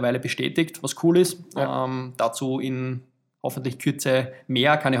 hat sich mittlerweile bestätigt, was cool ist. Ja. Dazu in hoffentlich Kürze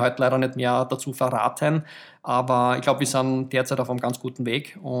mehr, kann ich heute leider nicht mehr dazu verraten, aber ich glaube, wir sind derzeit auf einem ganz guten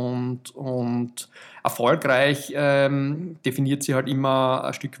Weg, und erfolgreich definiert sich halt immer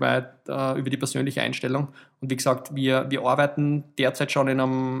ein Stück weit über die persönliche Einstellung. Und wie gesagt, wir arbeiten derzeit schon in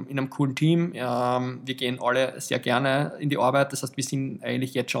einem coolen Team, wir gehen alle sehr gerne in die Arbeit, das heißt, wir sind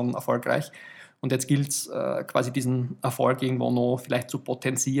eigentlich jetzt schon erfolgreich. Und jetzt gilt es quasi diesen Erfolg irgendwo noch vielleicht zu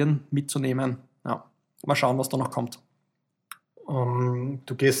potenzieren, mitzunehmen. Ja. Mal schauen, was da noch kommt.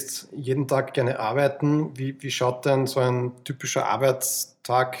 Du gehst jeden Tag gerne arbeiten. Wie schaut denn so ein typischer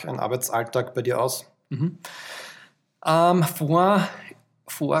Arbeitstag, ein Arbeitsalltag bei dir aus? Mhm. Vor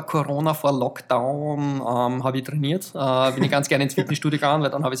Corona, vor Lockdown habe ich trainiert. Bin ich ganz gerne ins Fitnessstudio gegangen,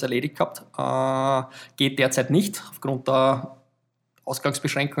 weil dann habe ich es erledigt gehabt. Geht derzeit nicht, aufgrund der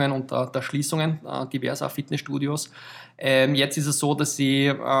Ausgangsbeschränkungen und der Schließungen diverser Fitnessstudios. Jetzt ist es so, dass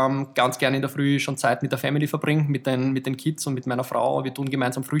ich ganz gerne in der Früh schon Zeit mit der Family verbringe, mit den Kids und mit meiner Frau. Wir tun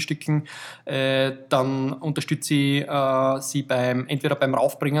gemeinsam frühstücken. Dann unterstütze ich sie entweder beim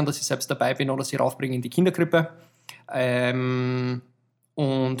Raufbringen, dass ich selbst dabei bin, oder sie raufbringen in die Kinderkrippe.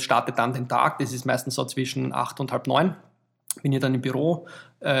 Und starte dann den Tag. Das ist meistens so zwischen 8 und halb 9. Bin ich dann im Büro.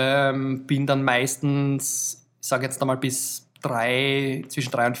 Bin dann meistens, ich sage jetzt einmal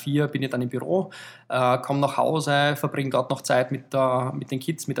zwischen 3 und 4 bin ich dann im Büro. komme nach Hause, verbringe dort noch Zeit mit den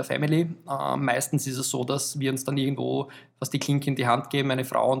Kids, mit der Family. Meistens ist es so, dass wir uns dann irgendwo was die Klinke in die Hand geben, meine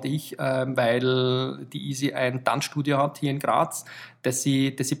Frau und ich, weil die Easy ein Tanzstudio hat hier in Graz, das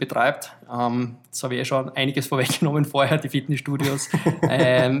sie betreibt. Das habe ich schon einiges vorweggenommen vorher, die Fitnessstudios.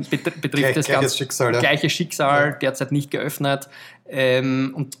 Betrifft das ganz Schicksal, gleiche Schicksal, derzeit nicht geöffnet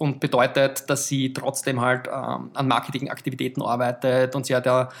und bedeutet, dass sie trotzdem halt an Marketingaktivitäten arbeitet und sie hat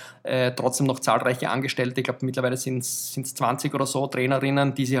ja trotzdem noch zahlreiche Angestellte, ich glaube mittlerweile sind es 20 oder so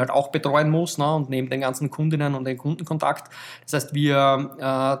Trainerinnen, die sie halt auch betreuen muss, ne? Und neben den ganzen Kundinnen und den Kundenkontakt. Das heißt,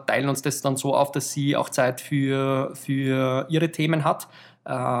 wir teilen uns das dann so auf, dass sie auch Zeit für ihre Themen hat,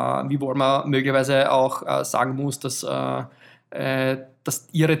 wiewohl man möglicherweise auch sagen muss, dass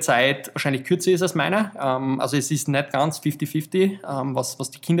ihre Zeit wahrscheinlich kürzer ist als meine. Also es ist nicht ganz 50-50,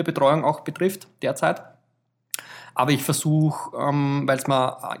 was die Kinderbetreuung auch betrifft derzeit. Aber ich versuche, weil es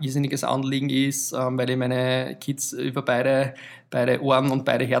mir ein irrsinniges Anliegen ist, weil ich meine Kids über beide Ohren und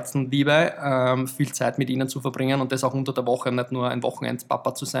beide Herzen liebe, viel Zeit mit ihnen zu verbringen und das auch unter der Woche, nicht nur ein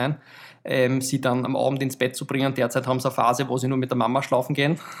Wochenendpapa zu sein, sie dann am Abend ins Bett zu bringen. Derzeit haben sie eine Phase, wo sie nur mit der Mama schlafen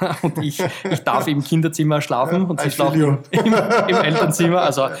gehen und ich darf im Kinderzimmer schlafen und sie schlafen im Elternzimmer.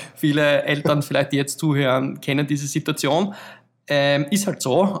 Also viele Eltern, vielleicht die jetzt zuhören, kennen diese Situation. Ist halt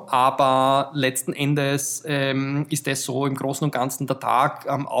so, aber letzten Endes ist das so im Großen und Ganzen der Tag.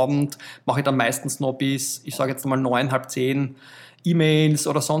 Am Abend mache ich dann meistens noch bis, ich sage jetzt mal 9, halb 10 E-Mails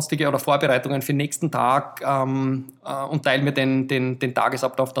oder sonstige oder Vorbereitungen für den nächsten Tag und teile mir den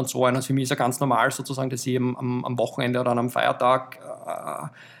Tagesablauf dann so ein. Also für mich ist ja ganz normal sozusagen, dass ich am Wochenende oder am Feiertag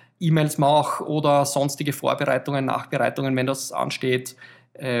E-Mails mache oder sonstige Vorbereitungen, Nachbereitungen, wenn das ansteht.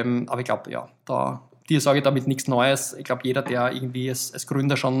 Aber ich glaube, ja, dir sage ich damit nichts Neues. Ich glaube, jeder, der irgendwie als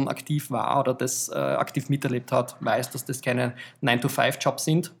Gründer schon aktiv war oder das aktiv miterlebt hat, weiß, dass das keine 9-to-5-Jobs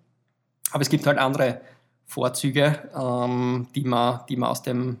sind. Aber es gibt halt andere Vorzüge, die man aus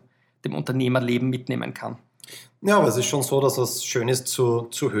dem Unternehmerleben mitnehmen kann. Ja, aber es ist schon so, dass es schön ist zu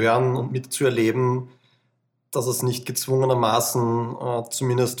hören und mitzuerleben, dass es nicht gezwungenermaßen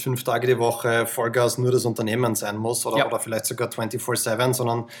zumindest 5 Tage die Woche Vollgas nur das Unternehmen sein muss oder vielleicht sogar 24/7,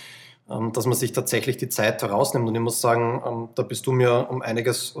 sondern dass man sich tatsächlich die Zeit herausnimmt. Und ich muss sagen, da bist du mir um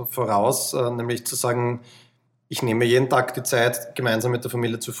einiges voraus, nämlich zu sagen, ich nehme jeden Tag die Zeit, gemeinsam mit der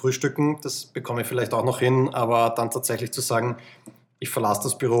Familie zu frühstücken. Das bekomme ich vielleicht auch noch hin, aber dann tatsächlich zu sagen, ich verlasse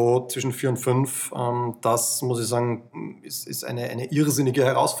das Büro zwischen 4 und 5, das muss ich sagen, ist eine irrsinnige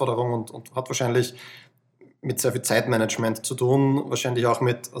Herausforderung und hat wahrscheinlich mit sehr viel Zeitmanagement zu tun, wahrscheinlich auch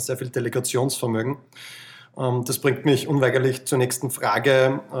mit sehr viel Delegationsvermögen. Das bringt mich unweigerlich zur nächsten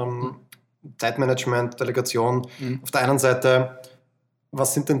Frage. Zeitmanagement, Delegation. Auf der einen Seite,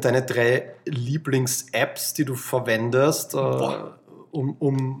 was sind denn deine 3 Lieblings-Apps, die du verwendest,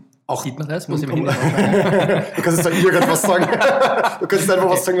 um auch... Sieht man das? Muss ich mir Du kannst jetzt dann irgendwas sagen. Du kannst einfach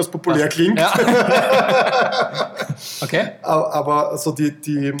was sagen, was populär klingt. Ja. Okay. Aber so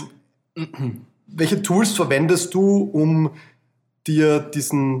welche Tools verwendest du, um dir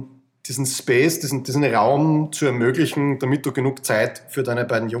diesen Space, diesen Raum zu ermöglichen, damit du genug Zeit für deine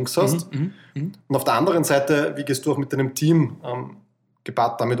beiden Jungs hast? Und auf der anderen Seite, wie gehst du auch mit deinem Team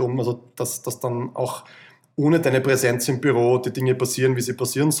gepaart damit um, also dass dann auch ohne deine Präsenz im Büro die Dinge passieren, wie sie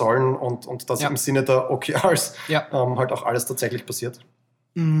passieren sollen und dass im Sinne der OKRs halt auch alles tatsächlich passiert?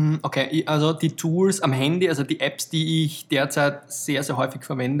 Okay, also die Tools am Handy, also die Apps, die ich derzeit sehr, sehr häufig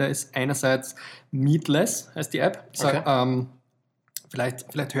verwende, ist einerseits Meatless, heißt die App. Ich sag,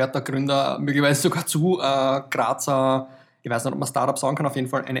 vielleicht hört der Gründer möglicherweise sogar zu, Grazer, ich weiß nicht, ob man Startup sagen kann, auf jeden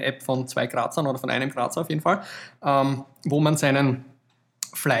Fall eine App von 2 Grazern oder von einem Grazer auf jeden Fall, wo man seinen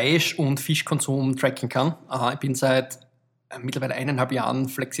Fleisch- und Fischkonsum tracken kann. Ich bin seit mittlerweile 1,5 Jahren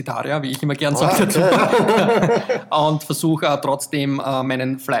Flexitarier, wie ich immer gern sage dazu. Und versuche trotzdem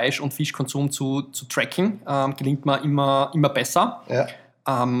meinen Fleisch- und Fischkonsum zu tracken. Gelingt mir immer besser. Ja.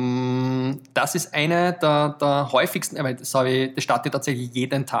 Das ist eine der häufigsten, das startet tatsächlich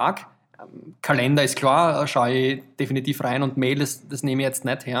jeden Tag. Kalender ist klar, schaue ich definitiv rein und Mail, das nehme ich jetzt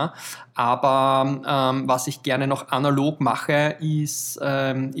nicht her. Aber was ich gerne noch analog mache, ist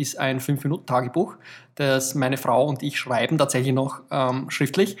ein 5-Minuten-Tagebuch, das meine Frau und ich schreiben, tatsächlich noch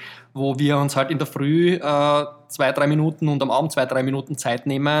schriftlich, wo wir uns halt in der Früh 2-3 Minuten und am Abend 2-3 Minuten Zeit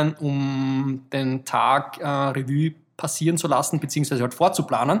nehmen, um den Tag Revue passieren zu lassen, beziehungsweise halt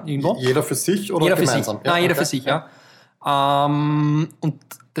vorzuplanen irgendwo. Jeder für sich oder gemeinsam? Jeder für sich, ja. Und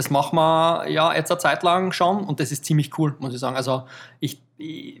das machen wir jetzt eine Zeit lang schon und das ist ziemlich cool, muss ich sagen. Also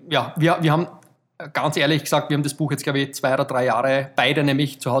wir haben, ganz ehrlich gesagt, wir haben das Buch jetzt, glaube ich, 2 oder 3 Jahre beide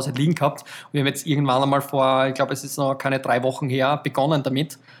nämlich zu Hause liegen gehabt. Und wir haben jetzt irgendwann einmal vor, ich glaube, es ist noch keine 3 Wochen her, begonnen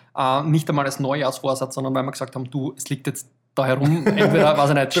damit. Nicht einmal als Neujahrsvorsatz, sondern weil wir gesagt haben, du, es liegt jetzt da herum, entweder, weiß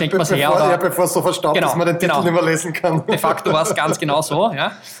ich nicht, schenkt man es her oder... Ja, bevor es so verstaubt, dass man den Titel nicht mehr lesen kann. De facto war es ganz genau so,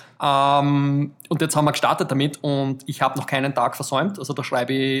 ja. Und jetzt haben wir gestartet damit und ich habe noch keinen Tag versäumt. Also da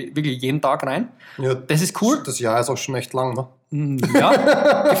schreibe ich wirklich jeden Tag rein. Ja, das ist cool. Das Jahr ist auch schon echt lang, ne?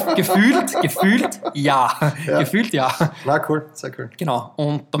 Ja, gefühlt, ja. Ja. Gefühlt, ja. Na, cool, sehr cool. Genau,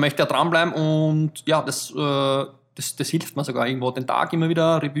 und da möchte ich ja dranbleiben und ja, das hilft mir sogar irgendwo, den Tag immer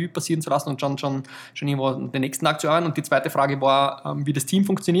wieder Revue passieren zu lassen und schon irgendwo den nächsten Tag zu hören. Und die zweite Frage war, wie das Team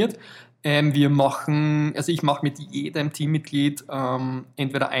funktioniert. Ich mache mit jedem Teammitglied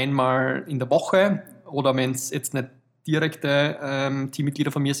entweder einmal in der Woche oder wenn es jetzt nicht direkte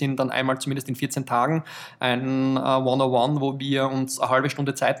Teammitglieder von mir sind, dann einmal zumindest in 14 Tagen ein One-on-One, wo wir uns eine halbe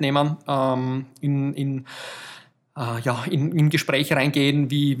Stunde Zeit nehmen, in Gespräche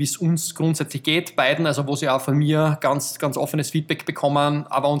reingehen, wie es uns grundsätzlich geht, beiden, also wo sie auch von mir ganz, ganz offenes Feedback bekommen,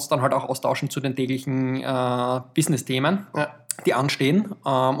 aber uns dann halt auch austauschen zu den täglichen Business-Themen, die anstehen.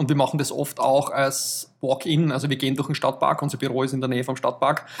 Und wir machen das oft auch als Walk-in, also wir gehen durch den Stadtpark, unser Büro ist in der Nähe vom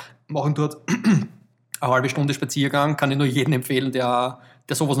Stadtpark, machen dort eine halbe Stunde Spaziergang, kann ich nur jedem empfehlen, der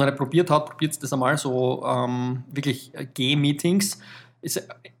sowas noch nicht probiert hat, probiert das einmal, so wirklich Geh-Meetings. Ist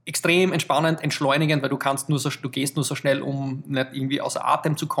extrem entspannend, entschleunigend, weil du gehst nur so schnell, um nicht irgendwie außer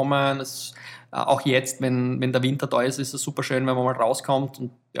Atem zu kommen. Auch jetzt, wenn der Winter da ist, ist es super schön, wenn man mal rauskommt.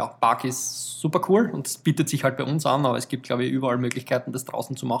 Und ja, Park ist super cool und es bietet sich halt bei uns an, aber es gibt, glaube ich, überall Möglichkeiten, das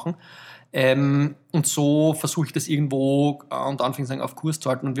draußen zu machen. Und so versuche ich das irgendwo unter Anführungszeichen auf Kurs zu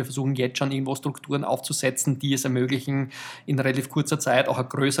halten und wir versuchen jetzt schon irgendwo Strukturen aufzusetzen, die es ermöglichen, in relativ kurzer Zeit auch ein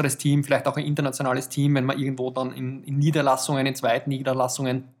größeres Team, vielleicht auch ein internationales Team, wenn man irgendwo dann in Niederlassungen, in zweiten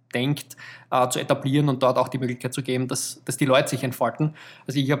Niederlassungen denkt, zu etablieren und dort auch die Möglichkeit zu geben, dass die Leute sich entfalten.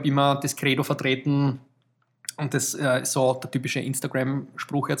 Also ich habe immer das Credo vertreten, und das ist so der typische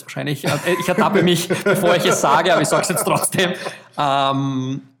Instagram-Spruch jetzt wahrscheinlich. Ich ertappe mich, bevor ich es sage, aber ich sage es jetzt trotzdem.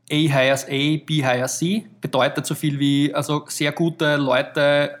 A hires A, B hires C bedeutet so viel wie, also sehr gute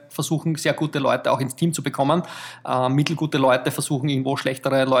Leute versuchen, sehr gute Leute auch ins Team zu bekommen. Mittelgute Leute versuchen, irgendwo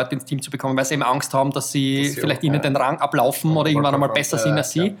schlechtere Leute ins Team zu bekommen, weil sie eben Angst haben, dass sie vielleicht ihnen den Rang ablaufen oder irgendwann einmal besser sind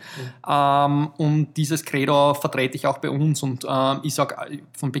als sie. Und dieses Credo vertrete ich auch bei uns. Und ich sage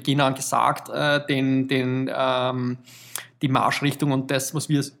von Beginn an gesagt, die Marschrichtung und das, was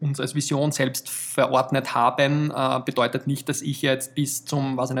wir uns als Vision selbst verordnet haben, bedeutet nicht, dass ich jetzt bis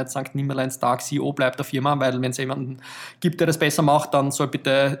zum, St. Nimmerleinstag CEO bleibe der Firma, weil wenn es jemanden gibt, der das besser macht, dann soll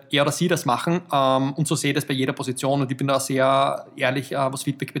bitte er oder sie das machen. Und so sehe ich das bei jeder Position und ich bin da sehr ehrlich, was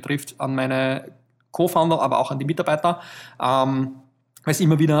Feedback betrifft, an meine Co-Founder, aber auch an die Mitarbeiter. Weil es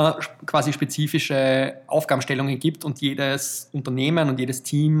immer wieder quasi spezifische Aufgabenstellungen gibt und jedes Unternehmen und jedes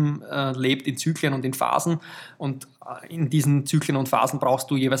Team lebt in Zyklen und in Phasen und in diesen Zyklen und Phasen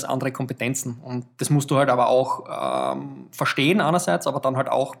brauchst du jeweils andere Kompetenzen und das musst du halt aber auch verstehen einerseits, aber dann halt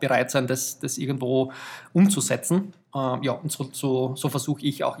auch bereit sein, das irgendwo umzusetzen. Und so versuche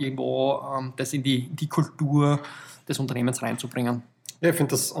ich auch irgendwo das in die Kultur des Unternehmens reinzubringen. Ja, ich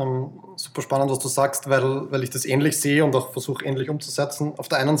finde das super spannend, was du sagst, weil ich das ähnlich sehe und auch versuche, ähnlich umzusetzen. Auf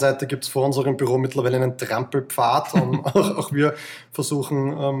der einen Seite gibt es vor unserem Büro mittlerweile einen Trampelpfad. Auch wir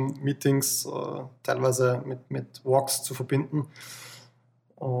versuchen, Meetings teilweise mit Walks zu verbinden.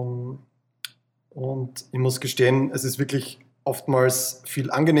 Und ich muss gestehen, es ist wirklich oftmals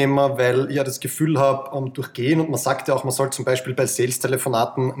viel angenehmer, weil ich ja das Gefühl habe, durch Gehen, und man sagt ja auch, man soll zum Beispiel bei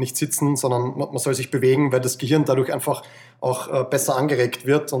Sales-Telefonaten nicht sitzen, sondern man soll sich bewegen, weil das Gehirn dadurch einfach auch besser angeregt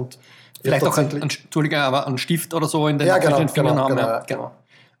wird. Und vielleicht auch ein Stift oder so in den Fingern haben. Genau.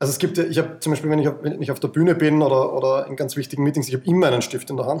 Also es gibt, ich habe zum Beispiel, wenn ich auf der Bühne bin oder in ganz wichtigen Meetings, ich habe immer einen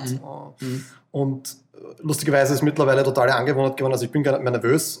Stift in der Hand. Und lustigerweise ist mittlerweile totale Angewohnheit geworden, also ich bin gar nicht mehr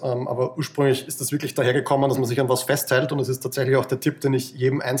nervös, aber ursprünglich ist das wirklich daher gekommen, dass man sich an was festhält und es ist tatsächlich auch der Tipp, den ich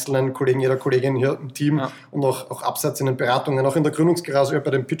jedem einzelnen Kollegen, jeder Kollegin hier im Team und auch abseits in den Beratungen, auch in der Gründungsgarage,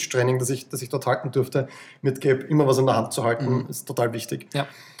 bei dem Pitch-Training, das ich dort halten durfte, mitgebe, immer was in der Hand zu halten, ist total wichtig. Ja.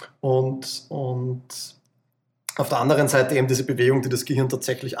 Und auf der anderen Seite eben diese Bewegung, die das Gehirn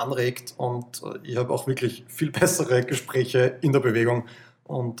tatsächlich anregt und ich habe auch wirklich viel bessere Gespräche in der Bewegung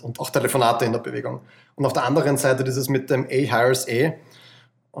und auch Telefonate in der Bewegung. Und auf der anderen Seite dieses mit dem A hires A.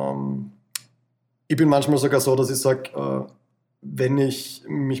 Ich bin manchmal sogar so, dass ich sage, wenn ich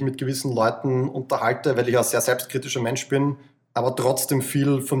mich mit gewissen Leuten unterhalte, weil ich ein sehr selbstkritischer Mensch bin, aber trotzdem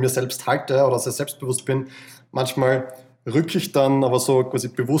viel von mir selbst halte oder sehr selbstbewusst bin, manchmal rücke ich dann aber so quasi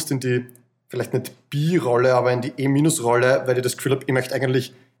bewusst in die, vielleicht nicht B-Rolle, aber in die E-Rolle, weil ich das Gefühl habe, ich möchte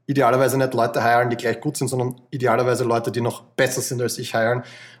eigentlich idealerweise nicht Leute heiren, die gleich gut sind, sondern idealerweise Leute, die noch besser sind als ich heiren.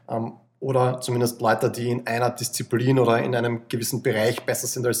 oder zumindest Leute, die in einer Disziplin oder in einem gewissen Bereich besser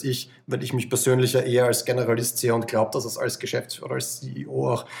sind als ich, weil ich mich persönlich ja eher als Generalist sehe und glaube, dass es als Geschäftsführer oder als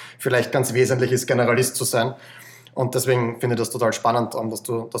CEO auch vielleicht ganz wesentlich ist, Generalist zu sein. Und deswegen finde ich das total spannend, dass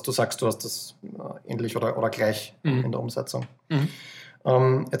du sagst, du hast das ähnlich oder gleich in der Umsetzung. Jetzt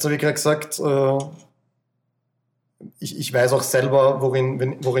habe ich gerade gesagt, ich weiß auch selber,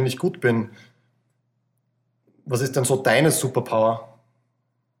 worin ich gut bin. Was ist denn so deine Superpower?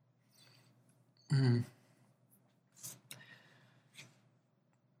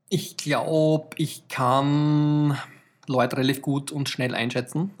 Ich glaube, ich kann Leute relativ gut und schnell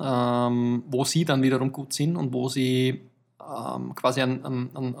einschätzen, wo sie dann wiederum gut sind und wo sie quasi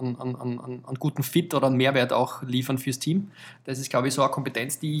einen guten Fit oder einen Mehrwert auch liefern fürs Team. Das ist, glaube ich, so eine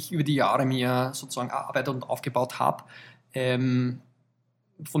Kompetenz, die ich über die Jahre mir sozusagen erarbeitet und aufgebaut habe. Von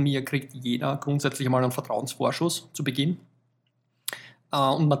mir kriegt jeder grundsätzlich einmal einen Vertrauensvorschuss zu Beginn.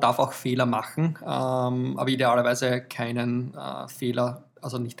 Und man darf auch Fehler machen, aber idealerweise keinen Fehler,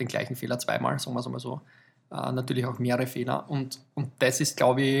 also nicht den gleichen Fehler zweimal, sagen wir es mal so. Natürlich auch mehrere Fehler. Und das ist,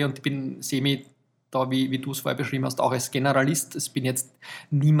 glaube ich, und ich sehe mich da, wie du es vorher beschrieben hast, auch als Generalist. Ich bin jetzt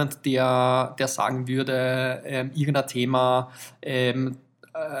niemand, der sagen würde, irgendein Thema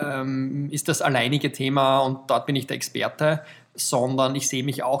ist das alleinige Thema und dort bin ich der Experte, sondern ich sehe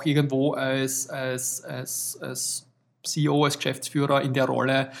mich auch irgendwo als CEO, als Geschäftsführer in der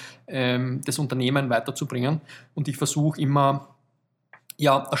Rolle, das Unternehmen weiterzubringen. Und ich versuche immer,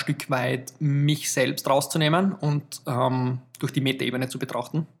 ein Stück weit mich selbst rauszunehmen und durch die Metaebene zu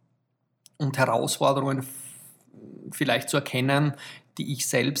betrachten und Herausforderungen vielleicht zu erkennen, die ich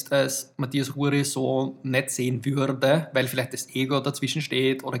selbst als Matthias Huri so nicht sehen würde, weil vielleicht das Ego dazwischen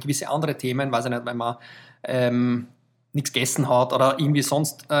steht oder gewisse andere Themen, weiß ich nicht, weil man nichts gegessen hat oder irgendwie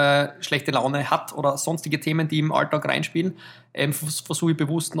sonst schlechte Laune hat oder sonstige Themen, die im Alltag reinspielen, versuche ich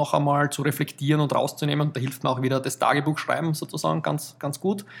bewusst noch einmal zu reflektieren und rauszunehmen. Und da hilft mir auch wieder das Tagebuchschreiben sozusagen ganz, ganz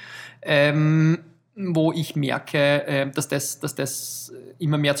gut, wo ich merke, dass das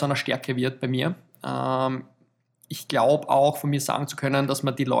immer mehr zu einer Stärke wird bei mir. Ich glaube auch, von mir sagen zu können, dass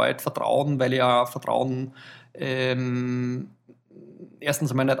mir die Leute vertrauen, weil ich ja Vertrauen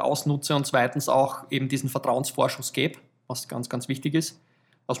erstens einmal nicht ausnutze und zweitens auch eben diesen Vertrauensvorschuss gebe, was ganz, ganz wichtig ist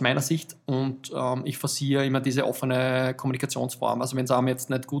aus meiner Sicht. Und ich forciere immer diese offene Kommunikationsform. Also wenn es einem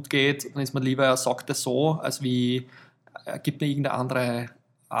jetzt nicht gut geht, dann ist mir lieber, er sagt es so, als wie gibt mir irgendeine andere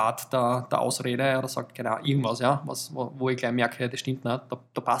Art der Ausrede oder sagt genau irgendwas, ja, wo ich gleich merke, das stimmt nicht,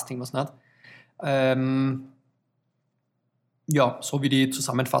 da passt irgendwas nicht. So wie die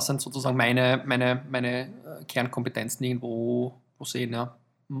zusammenfassend sozusagen meine Kernkompetenzen irgendwo sehen, ja.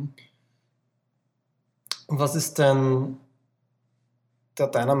 Und was ist denn der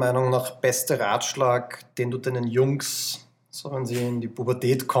deiner Meinung nach beste Ratschlag, den du deinen Jungs, so wenn sie in die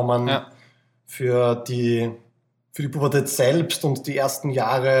Pubertät kommen, für die Pubertät selbst und die ersten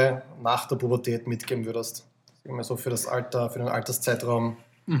Jahre nach der Pubertät mitgeben würdest? Immer so für den Alterszeitraum.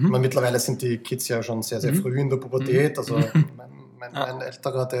 Mittlerweile sind die Kids ja schon sehr, sehr früh in der Pubertät. Also mein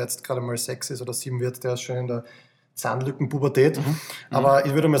Älterer, der jetzt gerade mal 6 ist oder 7 wird, der ist schon in der Zahnlückenpubertät. Aber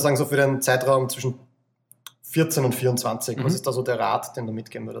ich würde mal sagen, so für den Zeitraum zwischen 14 und 24, was ist da so der Rat, den du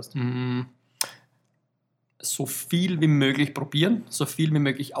mitgeben würdest? So viel wie möglich probieren, so viel wie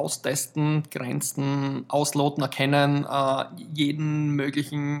möglich austesten, Grenzen ausloten, erkennen, jeden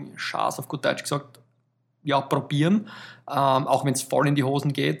möglichen Schaß, auf gut Deutsch gesagt, probieren, auch wenn es voll in die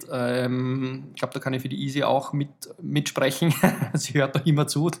Hosen geht. Ich glaube, da kann ich für die Easy auch mitsprechen. Sie hört doch immer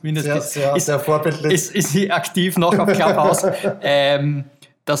zu, zumindest sehr vorbildlich. Ist sie aktiv noch auf Clubhouse,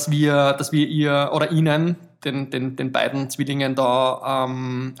 dass wir ihr oder ihnen, den beiden Zwillingen da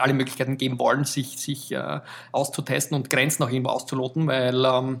alle Möglichkeiten geben wollen, sich auszutesten und Grenzen auch irgendwo auszuloten,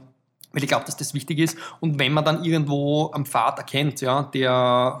 weil ich glaube, dass das wichtig ist. Und wenn man dann irgendwo am Pfad erkennt,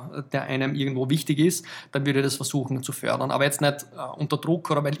 der einem irgendwo wichtig ist, dann würde ich das versuchen zu fördern. Aber jetzt nicht unter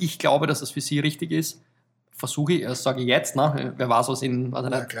Druck oder weil ich glaube, dass das für sie richtig ist, versuche ich, das sage ich jetzt, wer weiß, was in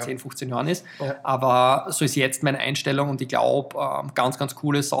 10, 15 Jahren ist, aber so ist jetzt meine Einstellung und ich glaube, ganz, ganz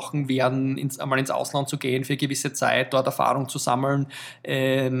coole Sachen werden, einmal ins Ausland zu gehen für eine gewisse Zeit, dort Erfahrung zu sammeln,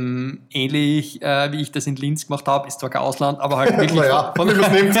 ähnlich wie ich das in Linz gemacht habe, ist zwar kein Ausland, aber halt wirklich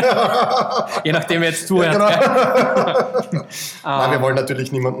je nachdem, wer jetzt zuhört. Nein, wir wollen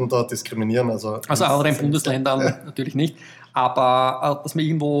natürlich niemanden da diskriminieren. Also anderen Bundesländern natürlich nicht. Aber dass man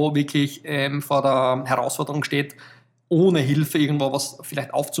irgendwo wirklich vor der Herausforderung steht, ohne Hilfe irgendwo was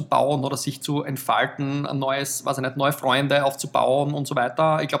vielleicht aufzubauen oder sich zu entfalten, neue Freunde aufzubauen und so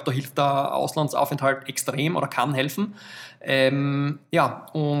weiter. Ich glaube, da hilft der Auslandsaufenthalt extrem oder kann helfen.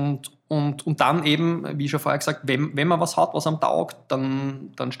 Und Und dann eben, wie schon vorher gesagt, wenn man was hat, was am taugt,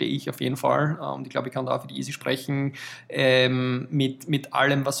 dann stehe ich auf jeden Fall, und ich glaube, ich kann da auch für die Easy sprechen, mit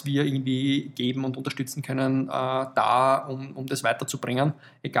allem, was wir irgendwie geben und unterstützen können, da, um das weiterzubringen.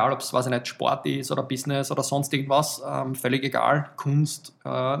 Egal, ob es, weiß ich nicht, Sport ist oder Business oder sonst irgendwas, völlig egal. Kunst,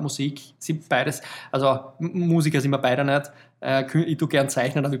 Musik, sind beides. Also Musiker sind wir beide nicht. Ich tue gern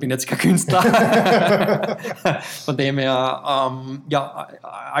zeichnen, aber ich bin jetzt kein Künstler. Von dem her,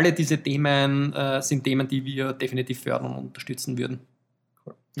 alle diese Themen sind Themen, die wir definitiv fördern und unterstützen würden.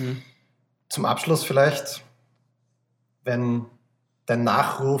 Cool. Zum Abschluss vielleicht, wenn dein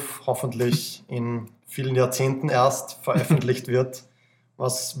Nachruf hoffentlich in vielen Jahrzehnten erst veröffentlicht wird,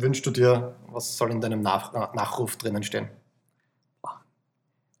 was wünschst du dir, was soll in deinem Nachruf drinnen stehen?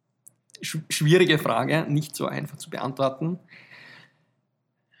 Schwierige Frage, nicht so einfach zu beantworten.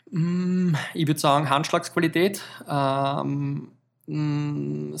 Ich würde sagen, Handschlagsqualität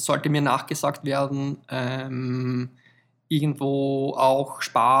sollte mir nachgesagt werden. Irgendwo auch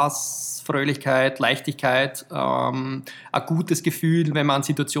Spaß, Fröhlichkeit, Leichtigkeit, ein gutes Gefühl, wenn man an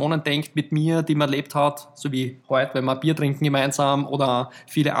Situationen denkt mit mir, die man erlebt hat, so wie heute, wenn wir Bier trinken gemeinsam oder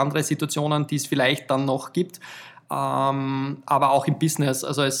viele andere Situationen, die es vielleicht dann noch gibt. Aber auch im Business.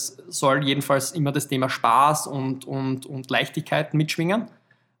 Also es soll jedenfalls immer das Thema Spaß und Leichtigkeit mitschwingen.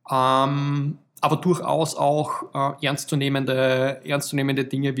 Aber durchaus auch ernstzunehmende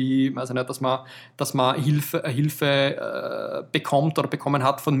Dinge wie, weiß ich nicht, dass man Hilfe bekommt oder bekommen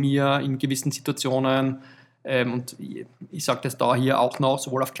hat von mir in gewissen Situationen. Und ich sage das da hier auch noch,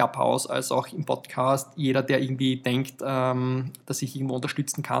 sowohl auf Clubhouse als auch im Podcast, jeder, der irgendwie denkt, dass ich irgendwo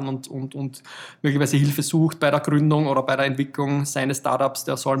unterstützen kann und möglicherweise Hilfe sucht bei der Gründung oder bei der Entwicklung seines Startups,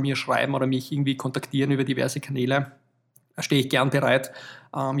 der soll mir schreiben oder mich irgendwie kontaktieren über diverse Kanäle. Da stehe ich gern bereit.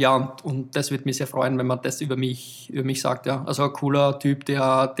 Und das würde mich sehr freuen, wenn man das über mich sagt. Ja. Also ein cooler Typ,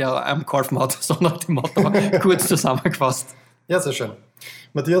 der einem geholfen hat, so nach dem Motto, kurz zusammengefasst. Ja, sehr schön.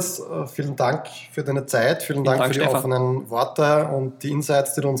 Matthias, vielen Dank für deine Zeit, vielen Dank für die Stefan. offenen Worte und die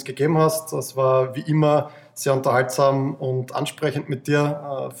Insights, die du uns gegeben hast. Das war wie immer sehr unterhaltsam und ansprechend mit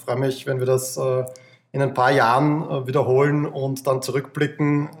dir. Ich freue mich, wenn wir das in ein paar Jahren wiederholen und dann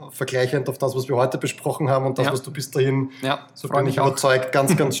zurückblicken, vergleichend auf das, was wir heute besprochen haben und das, was du bis dahin, so bin ich überzeugt,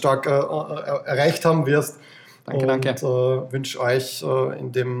 ganz, ganz stark erreicht haben wirst. Danke. Und wünsche euch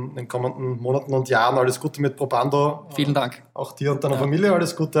in den kommenden Monaten und Jahren alles Gute mit Probando. Vielen Dank. Auch dir und deiner Familie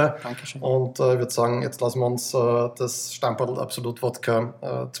alles Gute. Dankeschön. Und ich würde sagen, jetzt lassen wir uns das Stamperl Absolut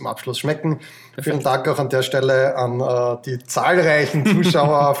Wodka zum Abschluss schmecken. Perfekt. Vielen Dank auch an der Stelle an die zahlreichen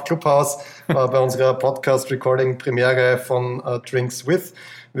Zuschauer auf Clubhouse bei unserer Podcast-Recording-Premiere von Drinks With.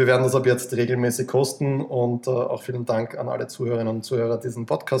 Wir werden das ab jetzt regelmäßig hosten und auch vielen Dank an alle Zuhörerinnen und Zuhörer, die diesen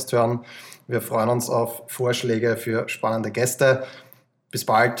Podcast hören. Wir freuen uns auf Vorschläge für spannende Gäste. Bis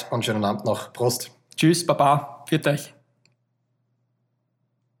bald und schönen Abend noch. Prost. Tschüss, Baba. Pfiat euch.